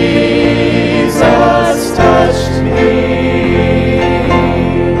Jesus touched me,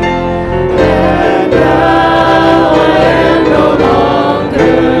 and now I am no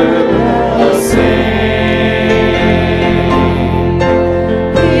longer the same.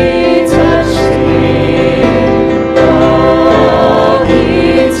 He touched me, oh, he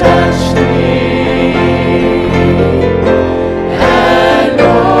touched me, and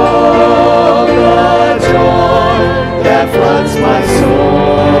all the joy that floods my soul.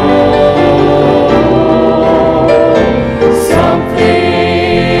 Something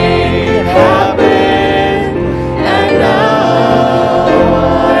happened, and now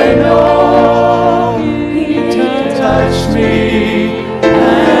I know he touched me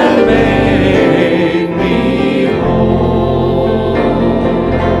and made me whole.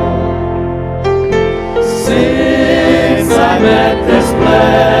 Since I met this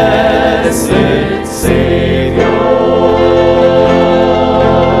blessed Savior,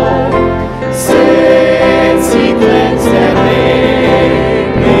 since he cleansed and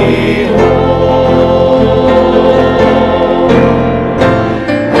made me whole,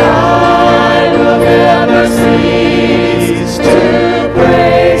 I will never cease to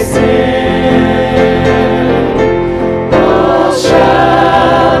praise him. All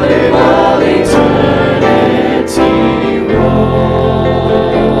shall live all eternity rolls.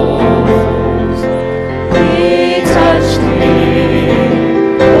 He touched me,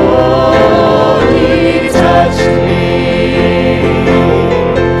 oh, he touched me,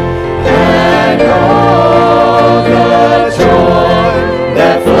 and all the joy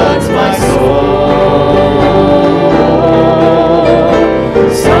that floods my soul.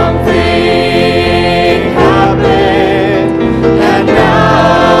 Something happened, and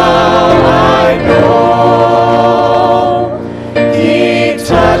now I know he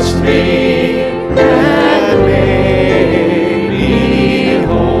touched me and made me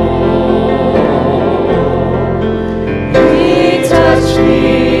whole. He touched me,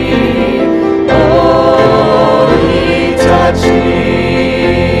 oh, he touched me,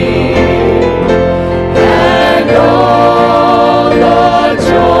 and all the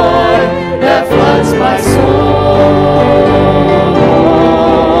joy that floods my soul.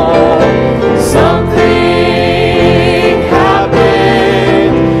 Something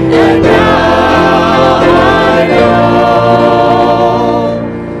happened, and now I know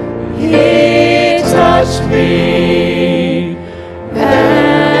he touched me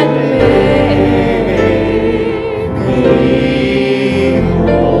and made me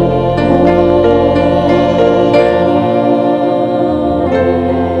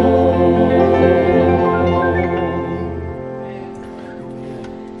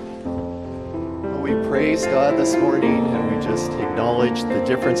We praise God this morning, and we just acknowledge the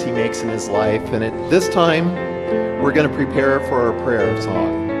difference he makes in his life. And at this time, we're going to prepare for our prayer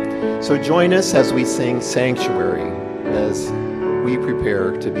song. So join us as we sing Sanctuary, as we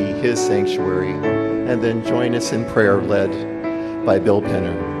prepare to be his sanctuary. And then join us in prayer led by Bill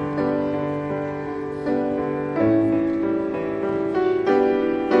Penner.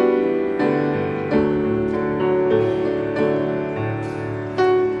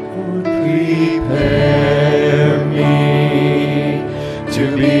 Prepare me to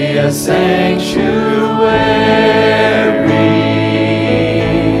be a sanctuary,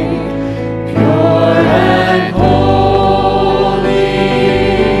 pure and holy,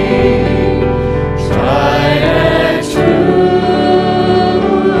 tried and true.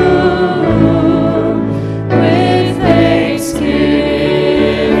 With thanksgiving,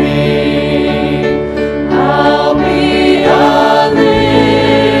 I'll be a living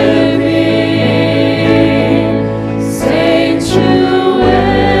sanctuary.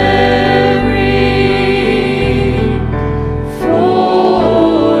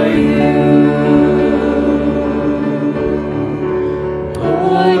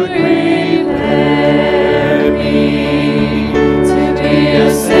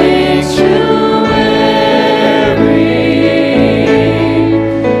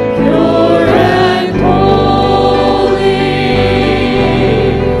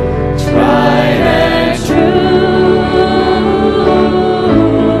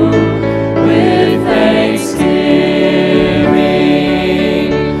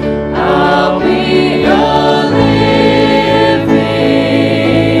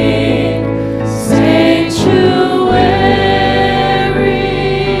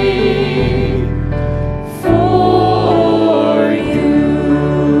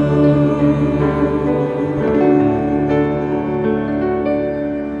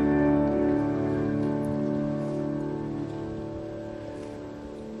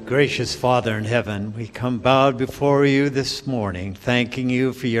 Gracious Father in heaven, we come bowed before you this morning, thanking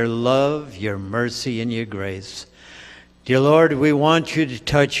you for your love, your mercy, and your grace. Dear Lord, we want you to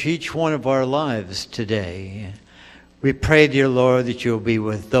touch each one of our lives today. We pray, dear Lord, that you'll be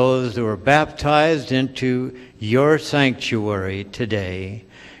with those who are baptized into your sanctuary today.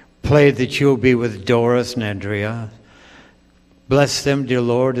 Pray that you'll be with Doris and Andrea. Bless them, dear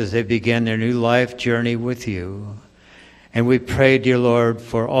Lord, as they begin their new life journey with you. And we pray, dear Lord,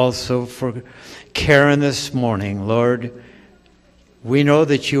 also for Karen this morning. Lord, we know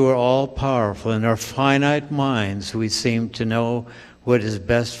that you are all powerful. In our finite minds, we seem to know what is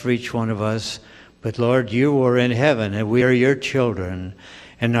best for each one of us. But Lord, you are in heaven, and we are your children.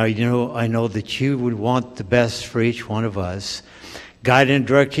 And I know that you would want the best for each one of us. Guide and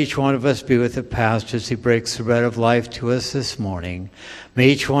direct each one of us. Be with the pastor as he breaks the bread of life to us this morning. May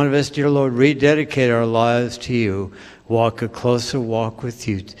each one of us, dear Lord, rededicate our lives to you. Walk a closer walk with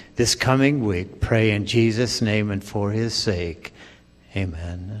you this coming week. Pray in Jesus' name and for his sake.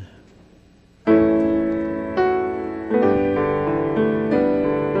 Amen.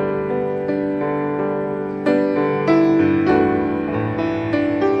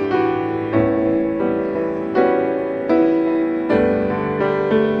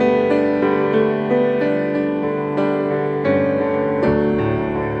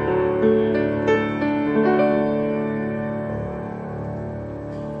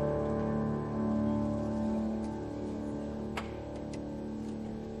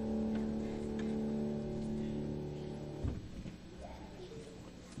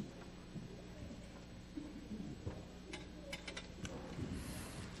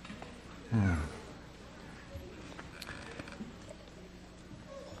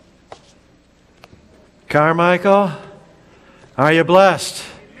 Carmichael, are you blessed?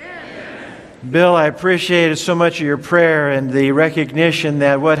 Bill, I appreciated so much of your prayer and the recognition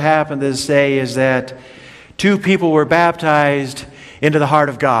that what happened this day is that two people were baptized into the heart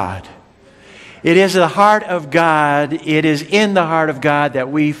of God. It is the heart of God, it is in the heart of God that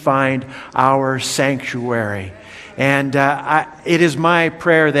we find our sanctuary. And it is my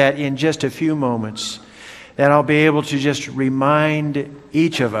prayer that in just a few moments that I'll be able to just remind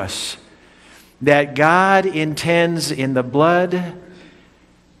each of us that God intends in the blood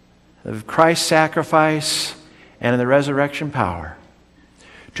of Christ's sacrifice and in the resurrection power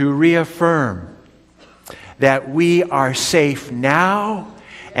to reaffirm that we are safe now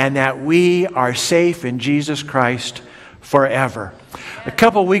and that we are safe in Jesus Christ forever. A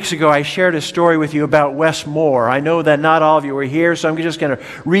couple weeks ago, I shared a story with you about Wes Moore. I know that not all of you were here, so I'm just going to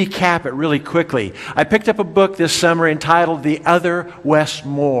recap it really quickly. I picked up a book this summer entitled The Other Wes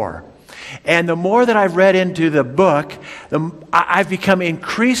Moore. And the more that I've read into the book, I've become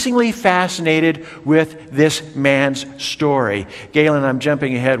increasingly fascinated with this man's story. Galen, I'm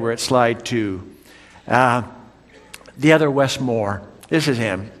jumping ahead. We're at slide 2. The other Wes Moore. This is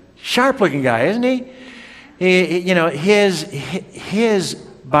him. Sharp-looking guy, isn't he? His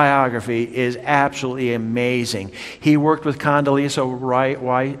biography is absolutely amazing. He worked with Condoleezza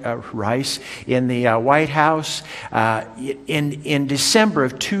Rice in the White House. In December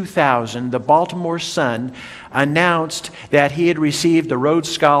of 2000, the Baltimore Sun announced that he had received the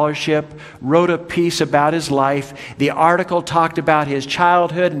Rhodes Scholarship, wrote a piece about his life. The article talked about his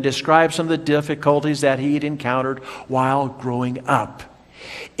childhood and described some of the difficulties that he had encountered while growing up.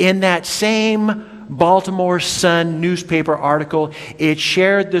 In that same Baltimore Sun newspaper article, it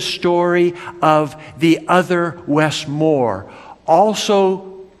shared the story of the other Wes Moore,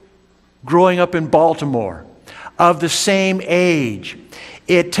 also growing up in Baltimore, of the same age.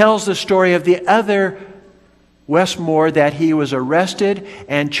 It tells the story of the other Wes Moore, that he was arrested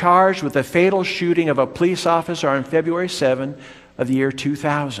and charged with the fatal shooting of a police officer on February 7 of the year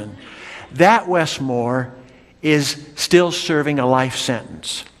 2000. That Wes Moore is still serving a life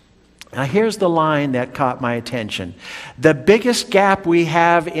sentence. Now here's the line that caught my attention. The biggest gap we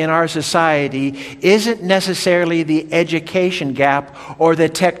have in our society isn't necessarily the education gap or the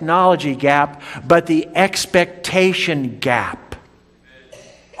technology gap, but the expectation gap.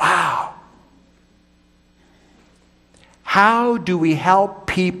 Wow. How do we help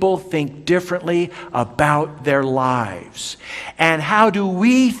people think differently about their lives? And how do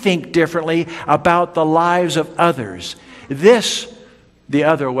we think differently about the lives of others? This, the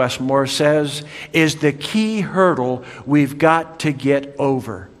other Wes Moore says, is the key hurdle we've got to get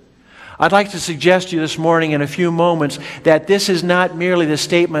over. I'd like to suggest to you this morning in a few moments that this is not merely the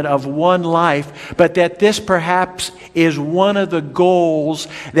statement of one life, but that this perhaps is one of the goals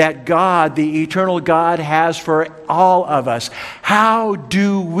that God, the eternal God, has for all of us. How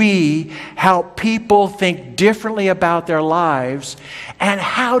do we help people think differently about their lives, and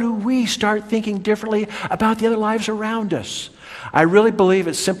how do we start thinking differently about the other lives around us? I really believe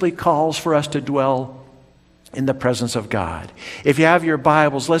it simply calls for us to dwell in the presence of God. If you have your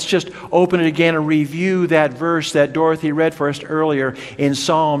Bibles, let's just open it again and review that verse that Dorothy read for us earlier in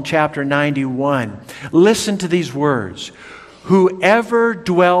Psalm chapter 91. Listen to these words. Whoever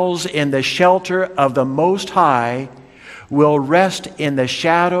dwells in the shelter of the Most High will rest in the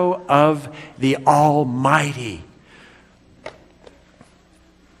shadow of the Almighty.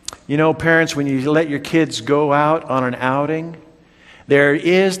 You know, parents, when you let your kids go out on an outing, there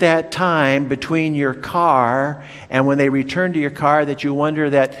is that time between your car and when they return to your car that you wonder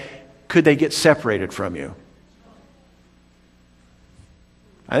that could they get separated from you?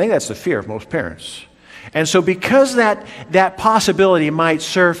 I think that's the fear of most parents. And so because that possibility might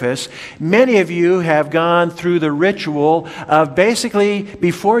surface, many of you have gone through the ritual of basically,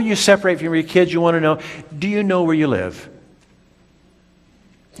 before you separate from your kids, you want to know, do you know where you live?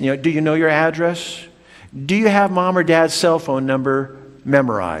 You know, do you know your address? Do you have mom or dad's cell phone number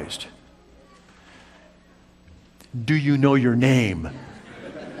memorized? Do you know your name?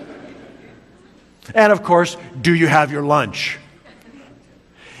 And of course, do you have your lunch?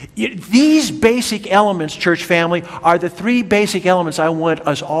 These basic elements, church family, are the three basic elements I want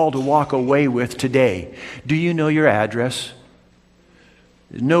us all to walk away with today. Do you know your address?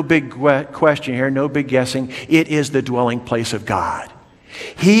 No big question here, no big guessing. It is the dwelling place of God.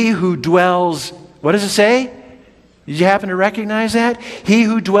 He who dwells, what does it say? Did you happen to recognize that? He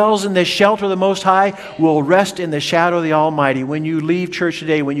who dwells in the shelter of the Most High will rest in the shadow of the Almighty. When you leave church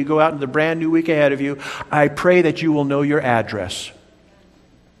today, when you go out into the brand new week ahead of you, I pray that you will know your address.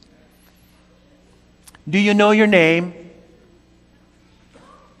 Do you know your name?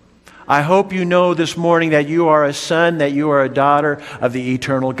 I hope you know this morning that you are a son, that you are a daughter of the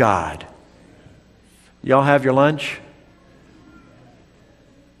eternal God. Y'all have your lunch?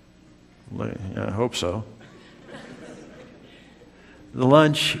 I hope so. The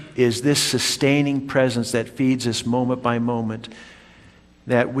lunch is this sustaining presence that feeds us moment by moment,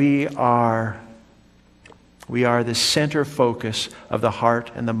 that we are the center focus of the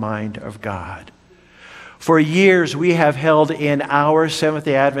heart and the mind of God. For years, we have held in our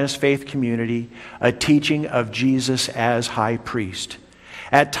Seventh-day Adventist faith community a teaching of Jesus as high priest.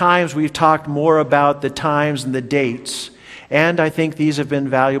 At times, we've talked more about the times and the dates, and I think these have been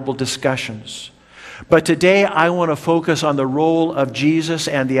valuable discussions. But today, I want to focus on the role of Jesus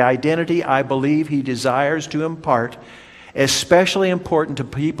and the identity I believe he desires to impart, especially important to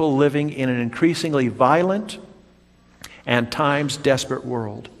people living in an increasingly violent and times desperate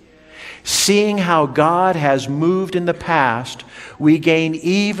world. Seeing how God has moved in the past, we gain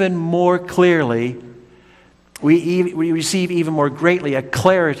even more clearly, we receive even more greatly a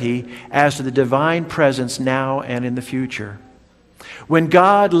clarity as to the divine presence now and in the future. When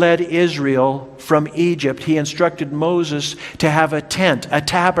God led Israel from Egypt, he instructed Moses to have a tent, a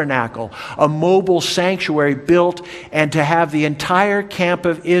tabernacle, a mobile sanctuary built, and to have the entire camp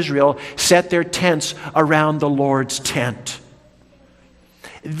of Israel set their tents around the Lord's tent.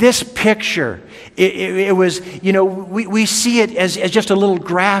 This picture, it was, you know, we see it as just a little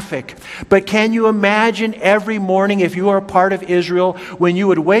graphic. But can you imagine every morning, if you are a part of Israel, when you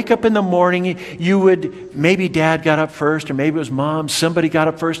would wake up in the morning, maybe dad got up first, or maybe it was mom, somebody got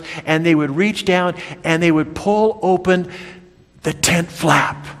up first, and they would reach down and they would pull open the tent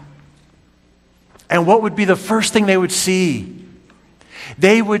flap. And what would be the first thing they would see?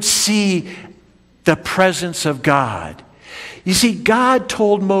 They would see the presence of God. You see, God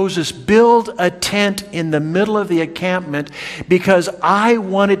told Moses, build a tent in the middle of the encampment because I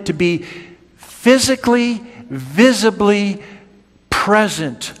want it to be physically, visibly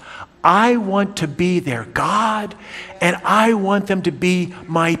present. I want to be their God, and I want them to be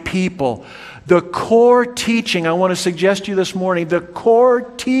my people. The core teaching, I want to suggest to you this morning, the core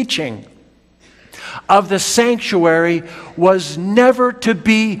teaching of the sanctuary was never to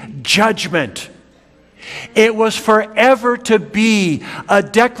be judgment. It was forever to be a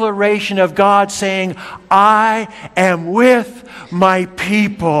declaration of God saying, I am with my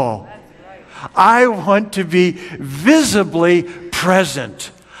people. I want to be visibly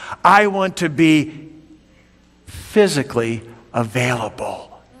present. I want to be physically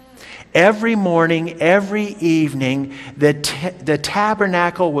available. Every morning, every evening, the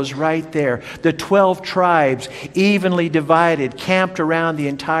tabernacle was right there. The 12 tribes, evenly divided, camped around the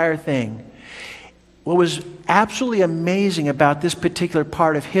entire thing. What was absolutely amazing about this particular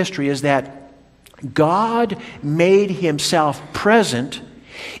part of history is that God made himself present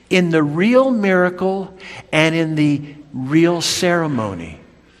in the real miracle and in the real ceremony.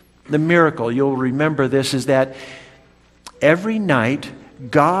 The miracle, you'll remember this, is that every night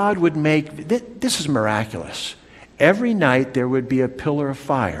God would make, this is miraculous. Every night there would be a pillar of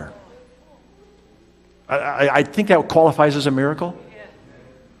fire. I think that qualifies as a miracle.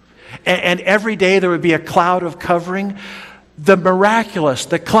 And every day there would be a cloud of covering. The miraculous,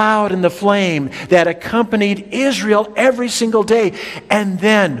 the cloud and the flame that accompanied Israel every single day. And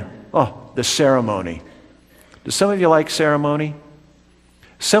then, the ceremony. Do some of you like ceremony?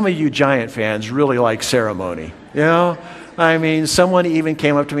 Some of you Giant fans really like ceremony. You know? I mean, someone even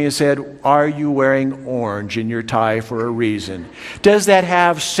came up to me and said, "Are you wearing orange in your tie for a reason? Does that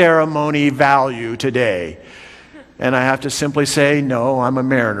have ceremony value today?" And I have to simply say, no, I'm a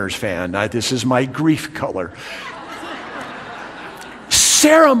Mariners fan. This is my grief color.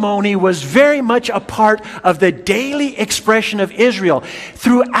 Ceremony was very much a part of the daily expression of Israel.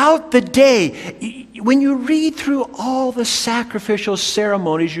 Throughout the day, when you read through all the sacrificial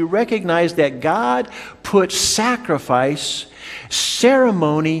ceremonies, you recognize that God put sacrifice,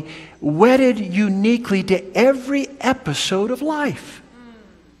 ceremony, wedded uniquely to every episode of life.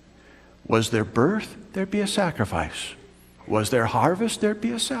 Was there birth? There'd be a sacrifice. Was there harvest? There'd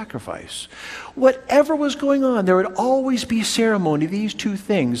be a sacrifice. Whatever was going on, there would always be ceremony. These two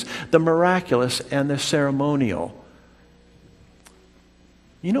things, the miraculous and the ceremonial.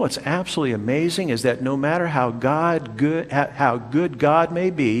 You know what's absolutely amazing is that no matter how good God may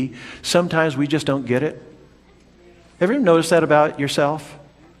be, sometimes we just don't get it. Have you ever noticed that about yourself?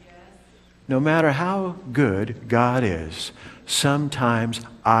 No matter how good God is, sometimes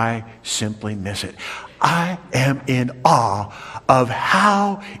I simply miss it. I am in awe of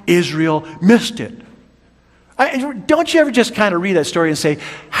how Israel missed it. Don't you ever just kind of read that story and say,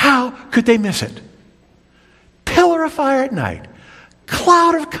 how could they miss it? Pillar of fire at night,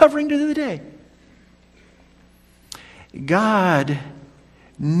 cloud of covering to the day. God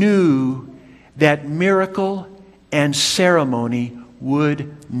knew that miracle and ceremony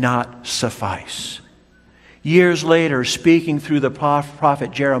would not suffice. Years later, speaking through the prophet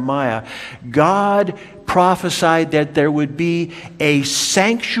Jeremiah, God prophesied that there would be a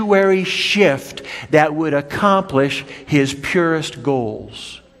sanctuary shift that would accomplish his purest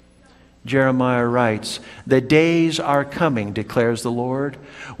goals. Jeremiah writes, "The days are coming, declares the Lord,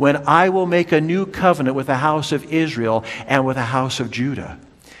 when I will make a new covenant with the house of Israel and with the house of Judah."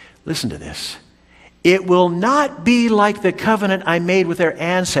 Listen to this. "It will not be like the covenant I made with their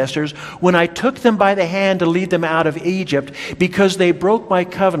ancestors when I took them by the hand to lead them out of Egypt, because they broke my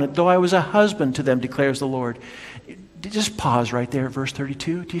covenant, though I was a husband to them, declares the Lord." Just pause right there at verse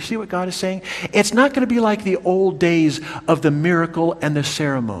 32. Do you see what God is saying? It's not going to be like the old days of the miracle and the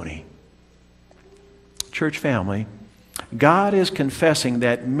ceremony. Church family, God is confessing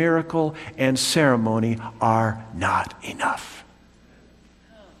that miracle and ceremony are not enough.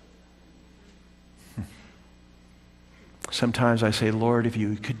 Sometimes I say, Lord, if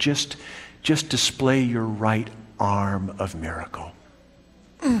you could just display your right arm of miracle,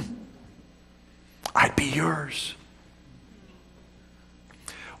 I'd be yours.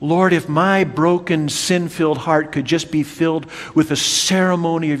 Lord, if my broken, sin-filled heart could just be filled with the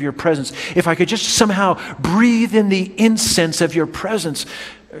ceremony of your presence, if I could just somehow breathe in the incense of your presence,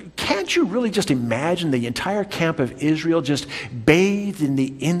 can't you really just imagine the entire camp of Israel just bathed in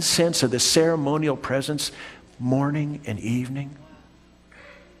the incense of the ceremonial presence morning and evening?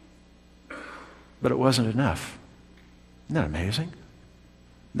 But it wasn't enough. Isn't that amazing?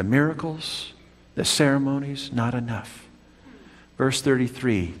 The miracles, the ceremonies, not enough. Verse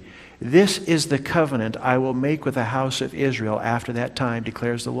 33, "This is the covenant I will make with the house of Israel after that time,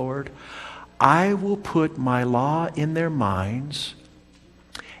 declares the Lord. I will put my law in their minds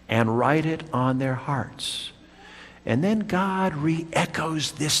and write it on their hearts." And then God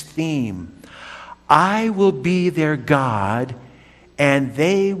re-echoes this theme. "I will be their God, and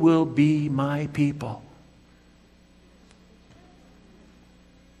they will be my people."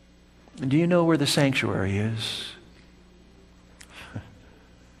 Do you know where the sanctuary is?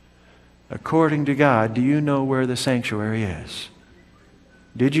 According to God, do you know where the sanctuary is?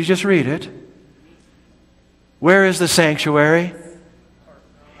 Did you just read it? Where is the sanctuary?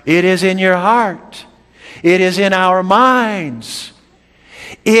 It is in your heart. It is in our minds.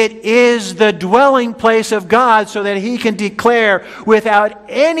 It is the dwelling place of God so that He can declare without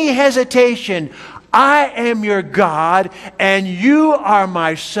any hesitation, I am your God, and you are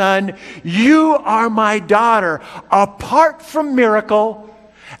my son, you are my daughter. Apart from miracle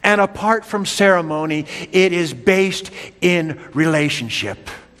and apart from ceremony, it is based in relationship.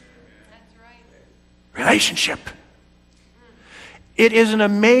 Relationship. It is an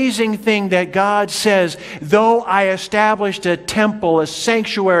amazing thing that God says, though I established a temple, a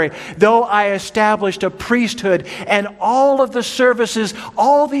sanctuary, though I established a priesthood, and all of the services,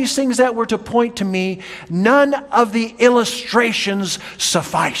 all these things that were to point to me, none of the illustrations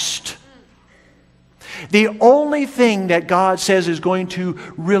sufficed. The only thing that God says is going to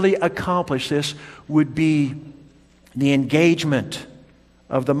really accomplish this would be the engagement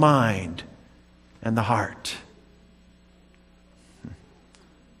of the mind and the heart.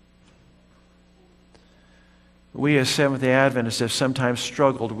 We as Seventh-day Adventists have sometimes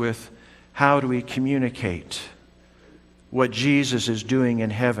struggled with how do we communicate what Jesus is doing in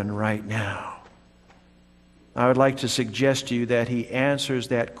heaven right now. I would like to suggest to you that He answers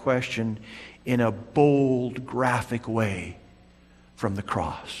that question in a bold, graphic way from the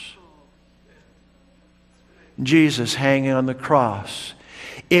cross. Jesus hanging on the cross.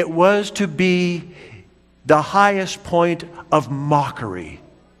 It was to be the highest point of mockery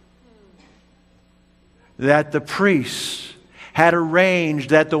that the priests had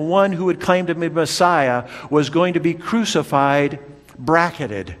arranged that the one who would claim to be Messiah was going to be crucified,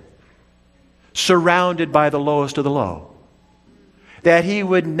 bracketed, surrounded by the lowest of the low. That He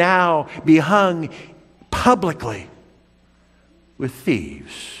would now be hung publicly with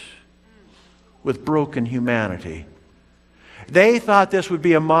thieves, with broken humanity. They thought this would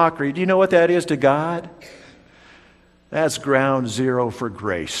be a mockery. Do you know what that is to God? That's ground zero for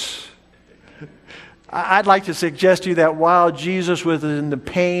grace. I'd like to suggest to you that while Jesus was in the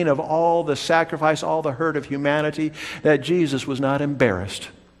pain of all the sacrifice, all the hurt of humanity, that Jesus was not embarrassed.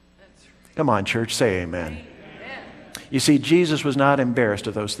 Come on, church, say amen. You see, Jesus was not embarrassed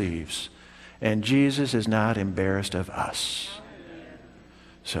of those thieves, and Jesus is not embarrassed of us.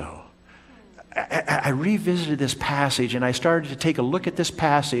 So, I revisited this passage, and I started to take a look at this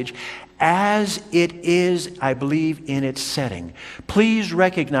passage as it is, I believe, in its setting. Please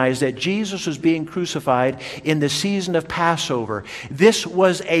recognize that Jesus was being crucified in the season of Passover. This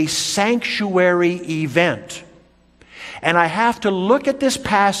was a sanctuary event. And I have to look at this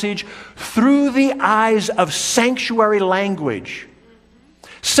passage through the eyes of sanctuary language.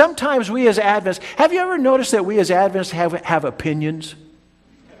 Sometimes we as Adventists, have you ever noticed that we as Adventists have opinions?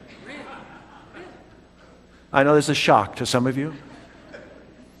 I know this is a shock to some of you.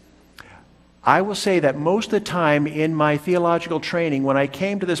 I will say that most of the time in my theological training, when I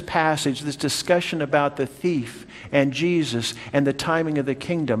came to this passage, this discussion about the thief and Jesus and the timing of the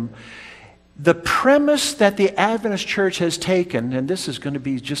kingdom, the premise that the Adventist church has taken, and this is going to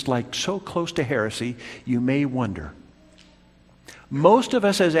be just like so close to heresy, you may wonder. Most of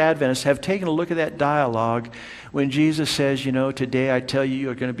us as Adventists have taken a look at that dialogue when Jesus says, you know, today I tell you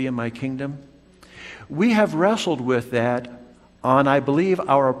you're going to be in my kingdom. We have wrestled with that on, I believe,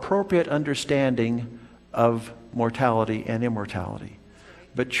 our appropriate understanding of mortality and immortality.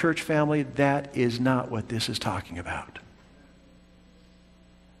 But church family, that is not what this is talking about.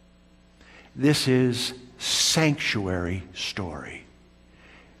 This is sanctuary story.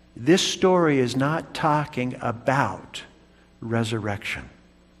 This story is not talking about resurrection.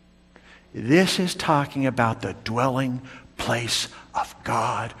 This is talking about the dwelling place of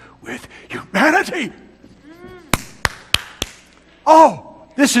God with humanity. Oh,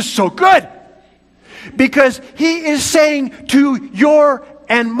 this is so good. Because He is saying to your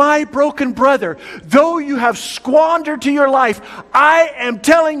and my broken brother, though you have squandered to your life, I am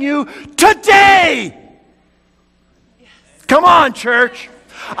telling you today. Come on, church.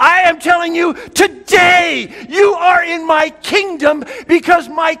 I am telling you today, you are in my kingdom because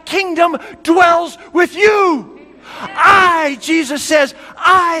my kingdom dwells with you. Jesus says,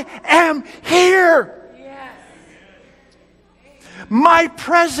 I am here. My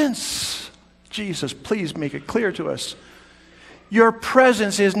presence, Jesus, please make it clear to us. Your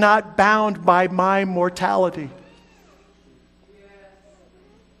presence is not bound by my mortality.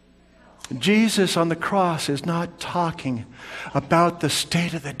 Jesus on the cross is not talking about the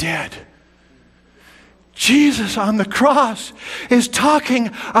state of the dead. Jesus on the cross is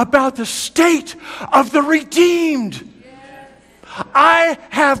talking about the state of the redeemed. I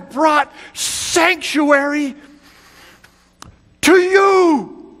have brought sanctuary to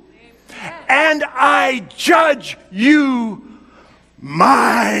you, and I judge you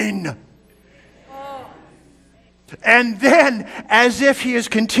mine. And then, as if he is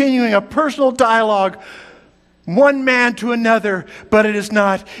continuing a personal dialogue, one man to another, but it is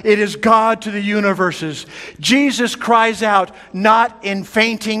not. It is God to the universes. Jesus cries out, not in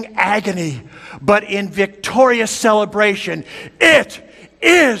fainting agony, but in victorious celebration. It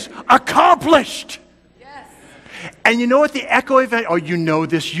is accomplished. And you know what the echo event, oh, you know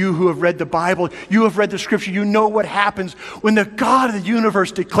this, you who have read the Bible, you have read the scripture, you know what happens when the God of the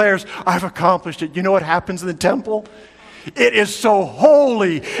universe declares, I've accomplished it. You know what happens in the temple? It is so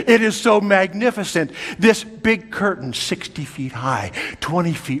holy. It is so magnificent. This big curtain, 60 feet high,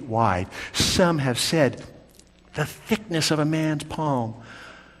 20 feet wide. Some have said the thickness of a man's palm.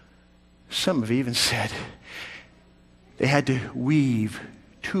 Some have even said they had to weave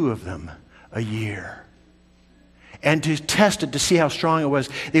 2 of them a year. And to test it, to see how strong it was,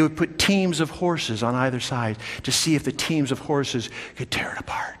 they would put teams of horses on either side to see if the teams of horses could tear it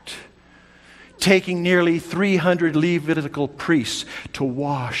apart. Taking nearly 300 Levitical priests to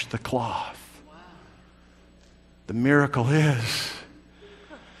wash the cloth. The miracle is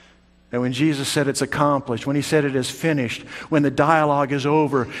that when Jesus said it's accomplished, when he said it is finished, when the dialogue is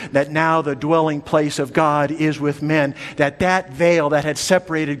over, that now the dwelling place of God is with men, that veil that had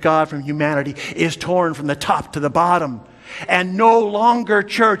separated God from humanity is torn from the top to the bottom. And no longer,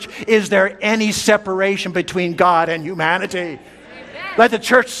 church, is there any separation between God and humanity. Amen. Let the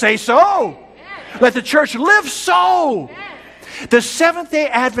church say so. Amen. Let the church live so. Amen. The Seventh-day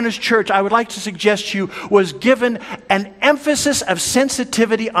Adventist Church, I would like to suggest to you, was given an emphasis of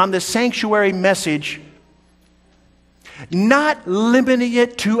sensitivity on the sanctuary message, not limiting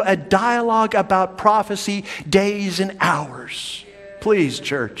it to a dialogue about prophecy, days and hours. Please,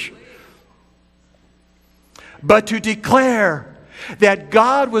 church. But to declare that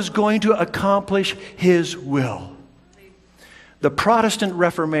God was going to accomplish his will. The Protestant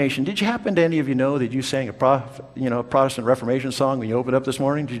Reformation. Did you happen to any of you know that you sang a Protestant Reformation song when you opened up this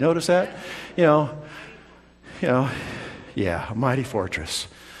morning? Did you notice that? Yeah, a mighty fortress.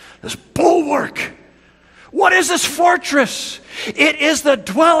 This bulwark. What is this fortress? It is the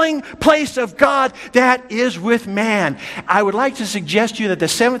dwelling place of God that is with man. I would like to suggest to you that the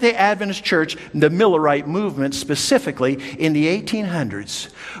Seventh-day Adventist Church, the Millerite movement specifically in the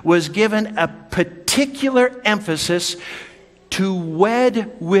 1800s, was given a particular emphasis to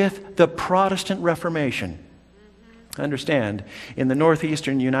wed with the Protestant Reformation. Understand, in the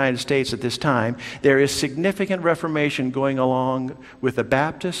northeastern United States at this time, there is significant Reformation going along with the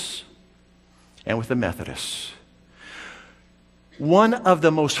Baptists and with the Methodists. One of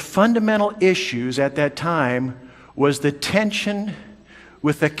the most fundamental issues at that time was the tension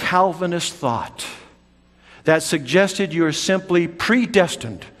with the Calvinist thought that suggested you're simply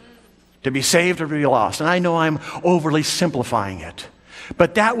predestined to be saved or to be lost. And I know I'm overly simplifying it.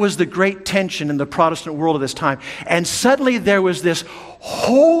 But that was the great tension in the Protestant world at this time. And suddenly there was this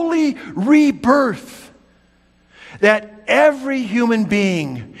holy rebirth that every human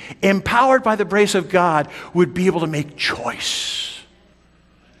being, empowered by the grace of God, would be able to make choice.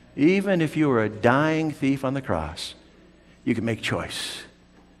 Even if you were a dying thief on the cross, you could make choice.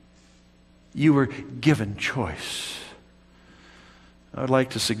 You were given choice. I would like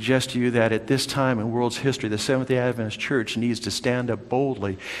to suggest to you that at this time in world's history, the Seventh-day Adventist Church needs to stand up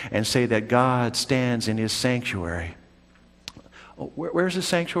boldly and say that God stands in his sanctuary. Where's his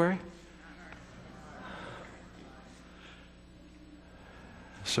sanctuary?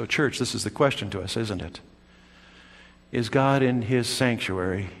 So, church, this is the question to us, isn't it? Is God in his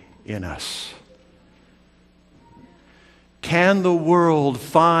sanctuary in us? Can the world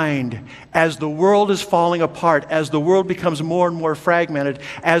find, as the world is falling apart, as the world becomes more and more fragmented,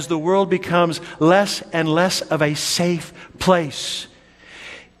 as the world becomes less and less of a safe place,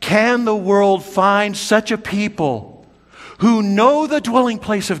 can the world find such a people who know the dwelling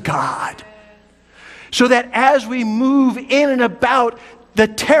place of God, so that as we move in and about the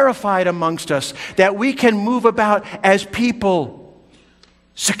terrified amongst us, that we can move about as people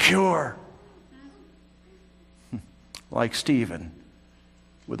secure? Like Stephen,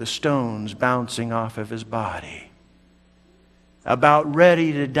 with the stones bouncing off of his body, about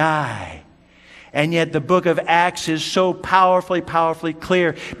ready to die. And yet the book of Acts is so powerfully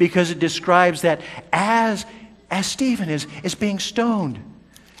clear, because it describes that as Stephen is being stoned.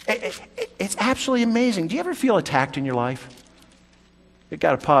 It's absolutely amazing. Do you ever feel attacked in your life? I've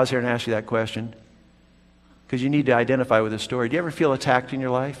got to pause here and ask you that question, because you need to identify with this story. Do you ever feel attacked in your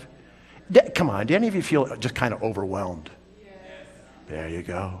life? Come on, do any of you feel just kind of overwhelmed? Yes. There you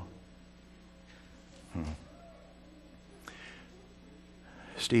go.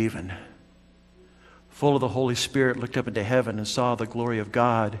 Stephen, full of the Holy Spirit, looked up into heaven and saw the glory of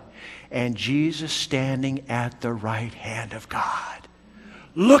God and Jesus standing at the right hand of God.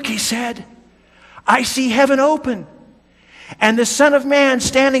 Look, he said, I see heaven open and the Son of Man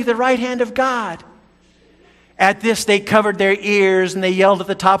standing at the right hand of God. At this, they covered their ears and they yelled at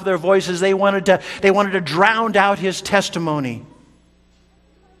the top of their voices. They wanted to drown out his testimony.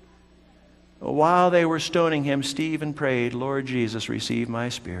 While they were stoning him, Stephen prayed, Lord Jesus, receive my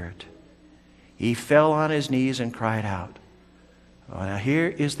spirit. He fell on his knees and cried out. Now here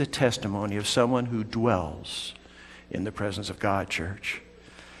is the testimony of someone who dwells in the presence of God, church.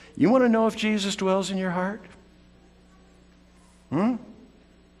 You want to know if Jesus dwells in your heart? I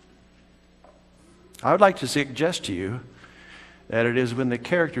would like to suggest to you that it is when the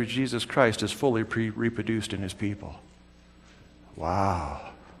character of Jesus Christ is fully reproduced in his people. Wow.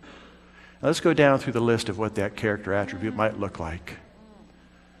 Now let's go down through the list of what that character attribute might look like.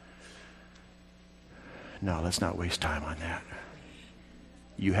 No, let's not waste time on that.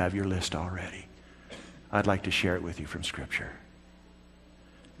 You have your list already. I'd like to share it with you from Scripture.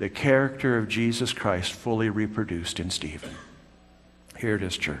 The character of Jesus Christ fully reproduced in Stephen. Here it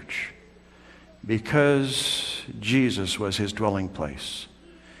is, church. Because Jesus was his dwelling place,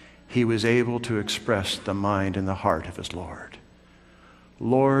 he was able to express the mind and the heart of his Lord.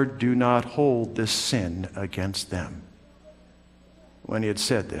 Lord, do not hold this sin against them. When he had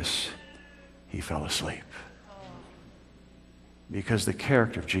said this, he fell asleep. Because the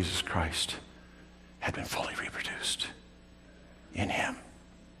character of Jesus Christ had been fully reproduced in him.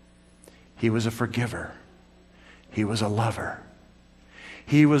 He was a forgiver. He was a lover.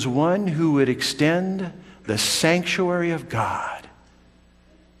 He was one who would extend the sanctuary of God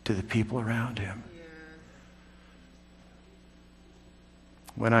to the people around him.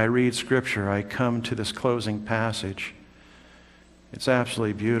 When I read Scripture, I come to this closing passage. It's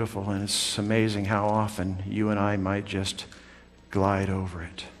absolutely beautiful, and it's amazing how often you and I might just glide over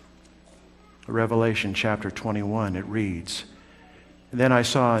it. Revelation chapter 21, it reads, Then I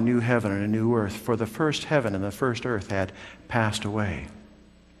saw a new heaven and a new earth, for the first heaven and the first earth had passed away.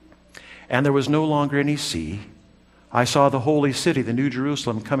 And there was no longer any sea. I saw the holy city, the new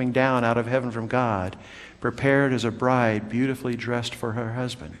Jerusalem, coming down out of heaven from God, prepared as a bride beautifully dressed for her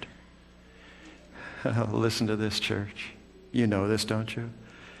husband. Listen to this, church. You know this, don't you?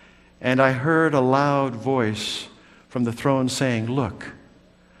 And I heard a loud voice from the throne saying, Look,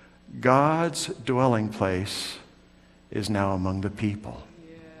 God's dwelling place is now among the people.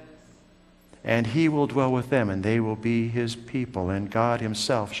 And he will dwell with them, and they will be his people, and God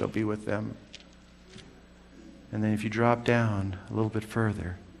himself shall be with them. And then if you drop down a little bit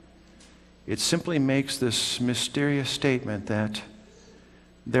further, it simply makes this mysterious statement that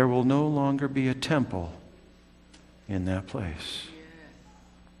there will no longer be a temple in that place.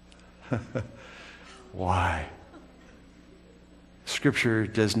 Why? Scripture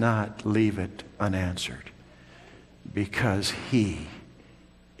does not leave it unanswered. Because he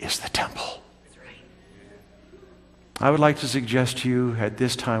is the temple. I would like to suggest to you at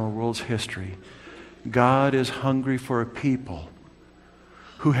this time of world's history, God is hungry for a people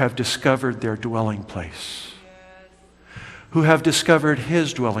who have discovered their dwelling place, who have discovered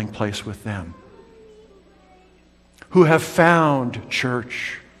his dwelling place with them, who have found,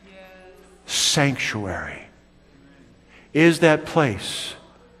 church, sanctuary is that place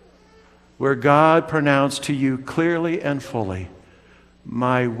where God pronounced to you clearly and fully,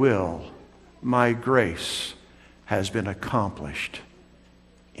 my will, my grace has been accomplished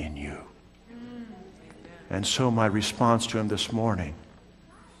in you. And so my response to him this morning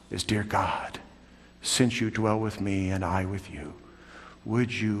is, Dear God, since you dwell with me and I with you,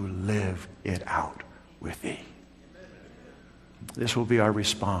 would you live it out with thee? This will be our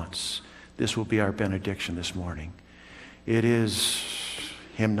response. This will be our benediction this morning. It is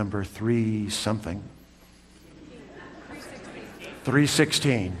hymn number 3-something.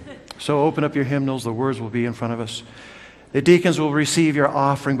 316. So open up your hymnals. The words will be in front of us. The deacons will receive your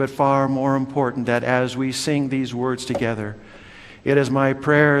offering, but far more important that as we sing these words together, it is my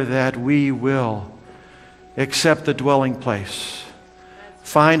prayer that we will accept the dwelling place,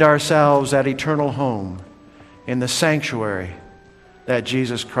 find ourselves at eternal home in the sanctuary that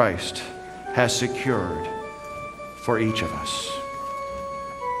Jesus Christ has secured for each of us.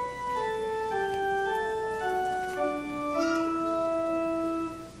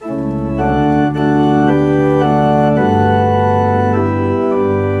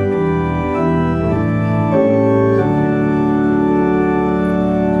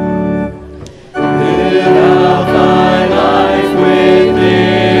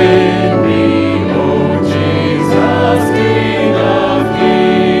 King of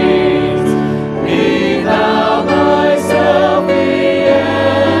kings,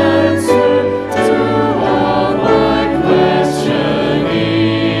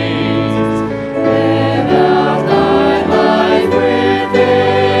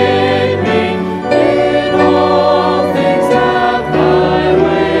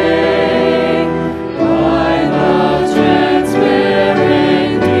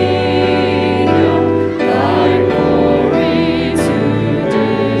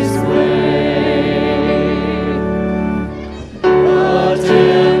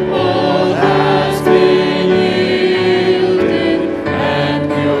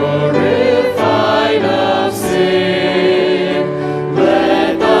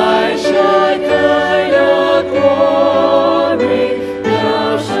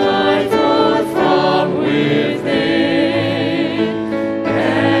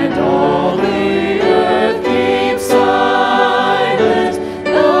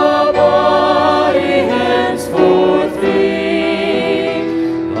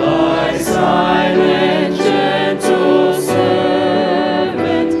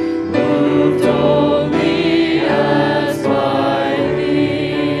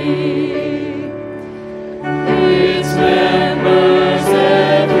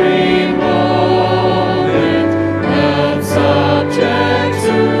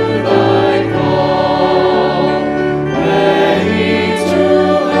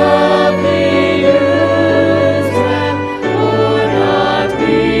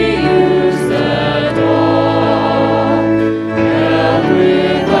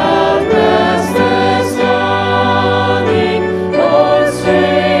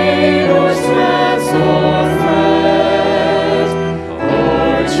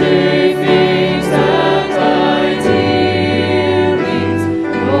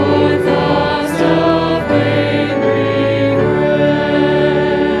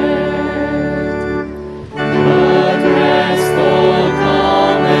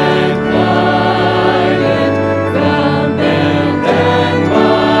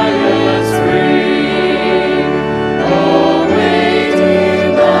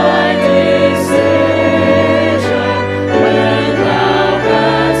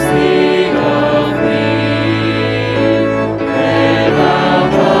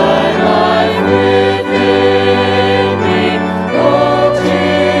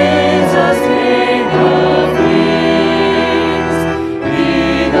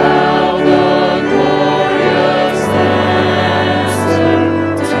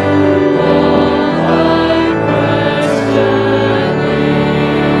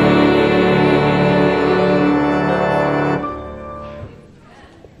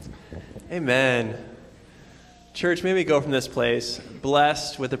 Church, may we go from this place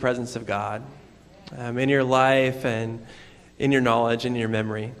blessed with the presence of God in your life and in your knowledge and in your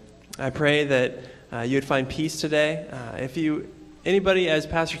memory. I pray that you would find peace today. Anybody, as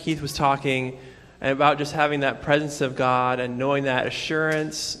Pastor Keith was talking about just having that presence of God and knowing that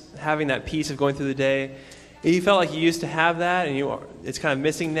assurance, having that peace of going through the day, if you felt like you used to have that and it's kind of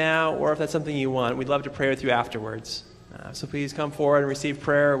missing now, or if that's something you want, we'd love to pray with you afterwards. So please come forward and receive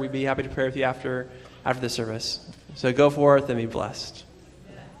prayer. We'd be happy to pray with you after the service. So go forth and be blessed.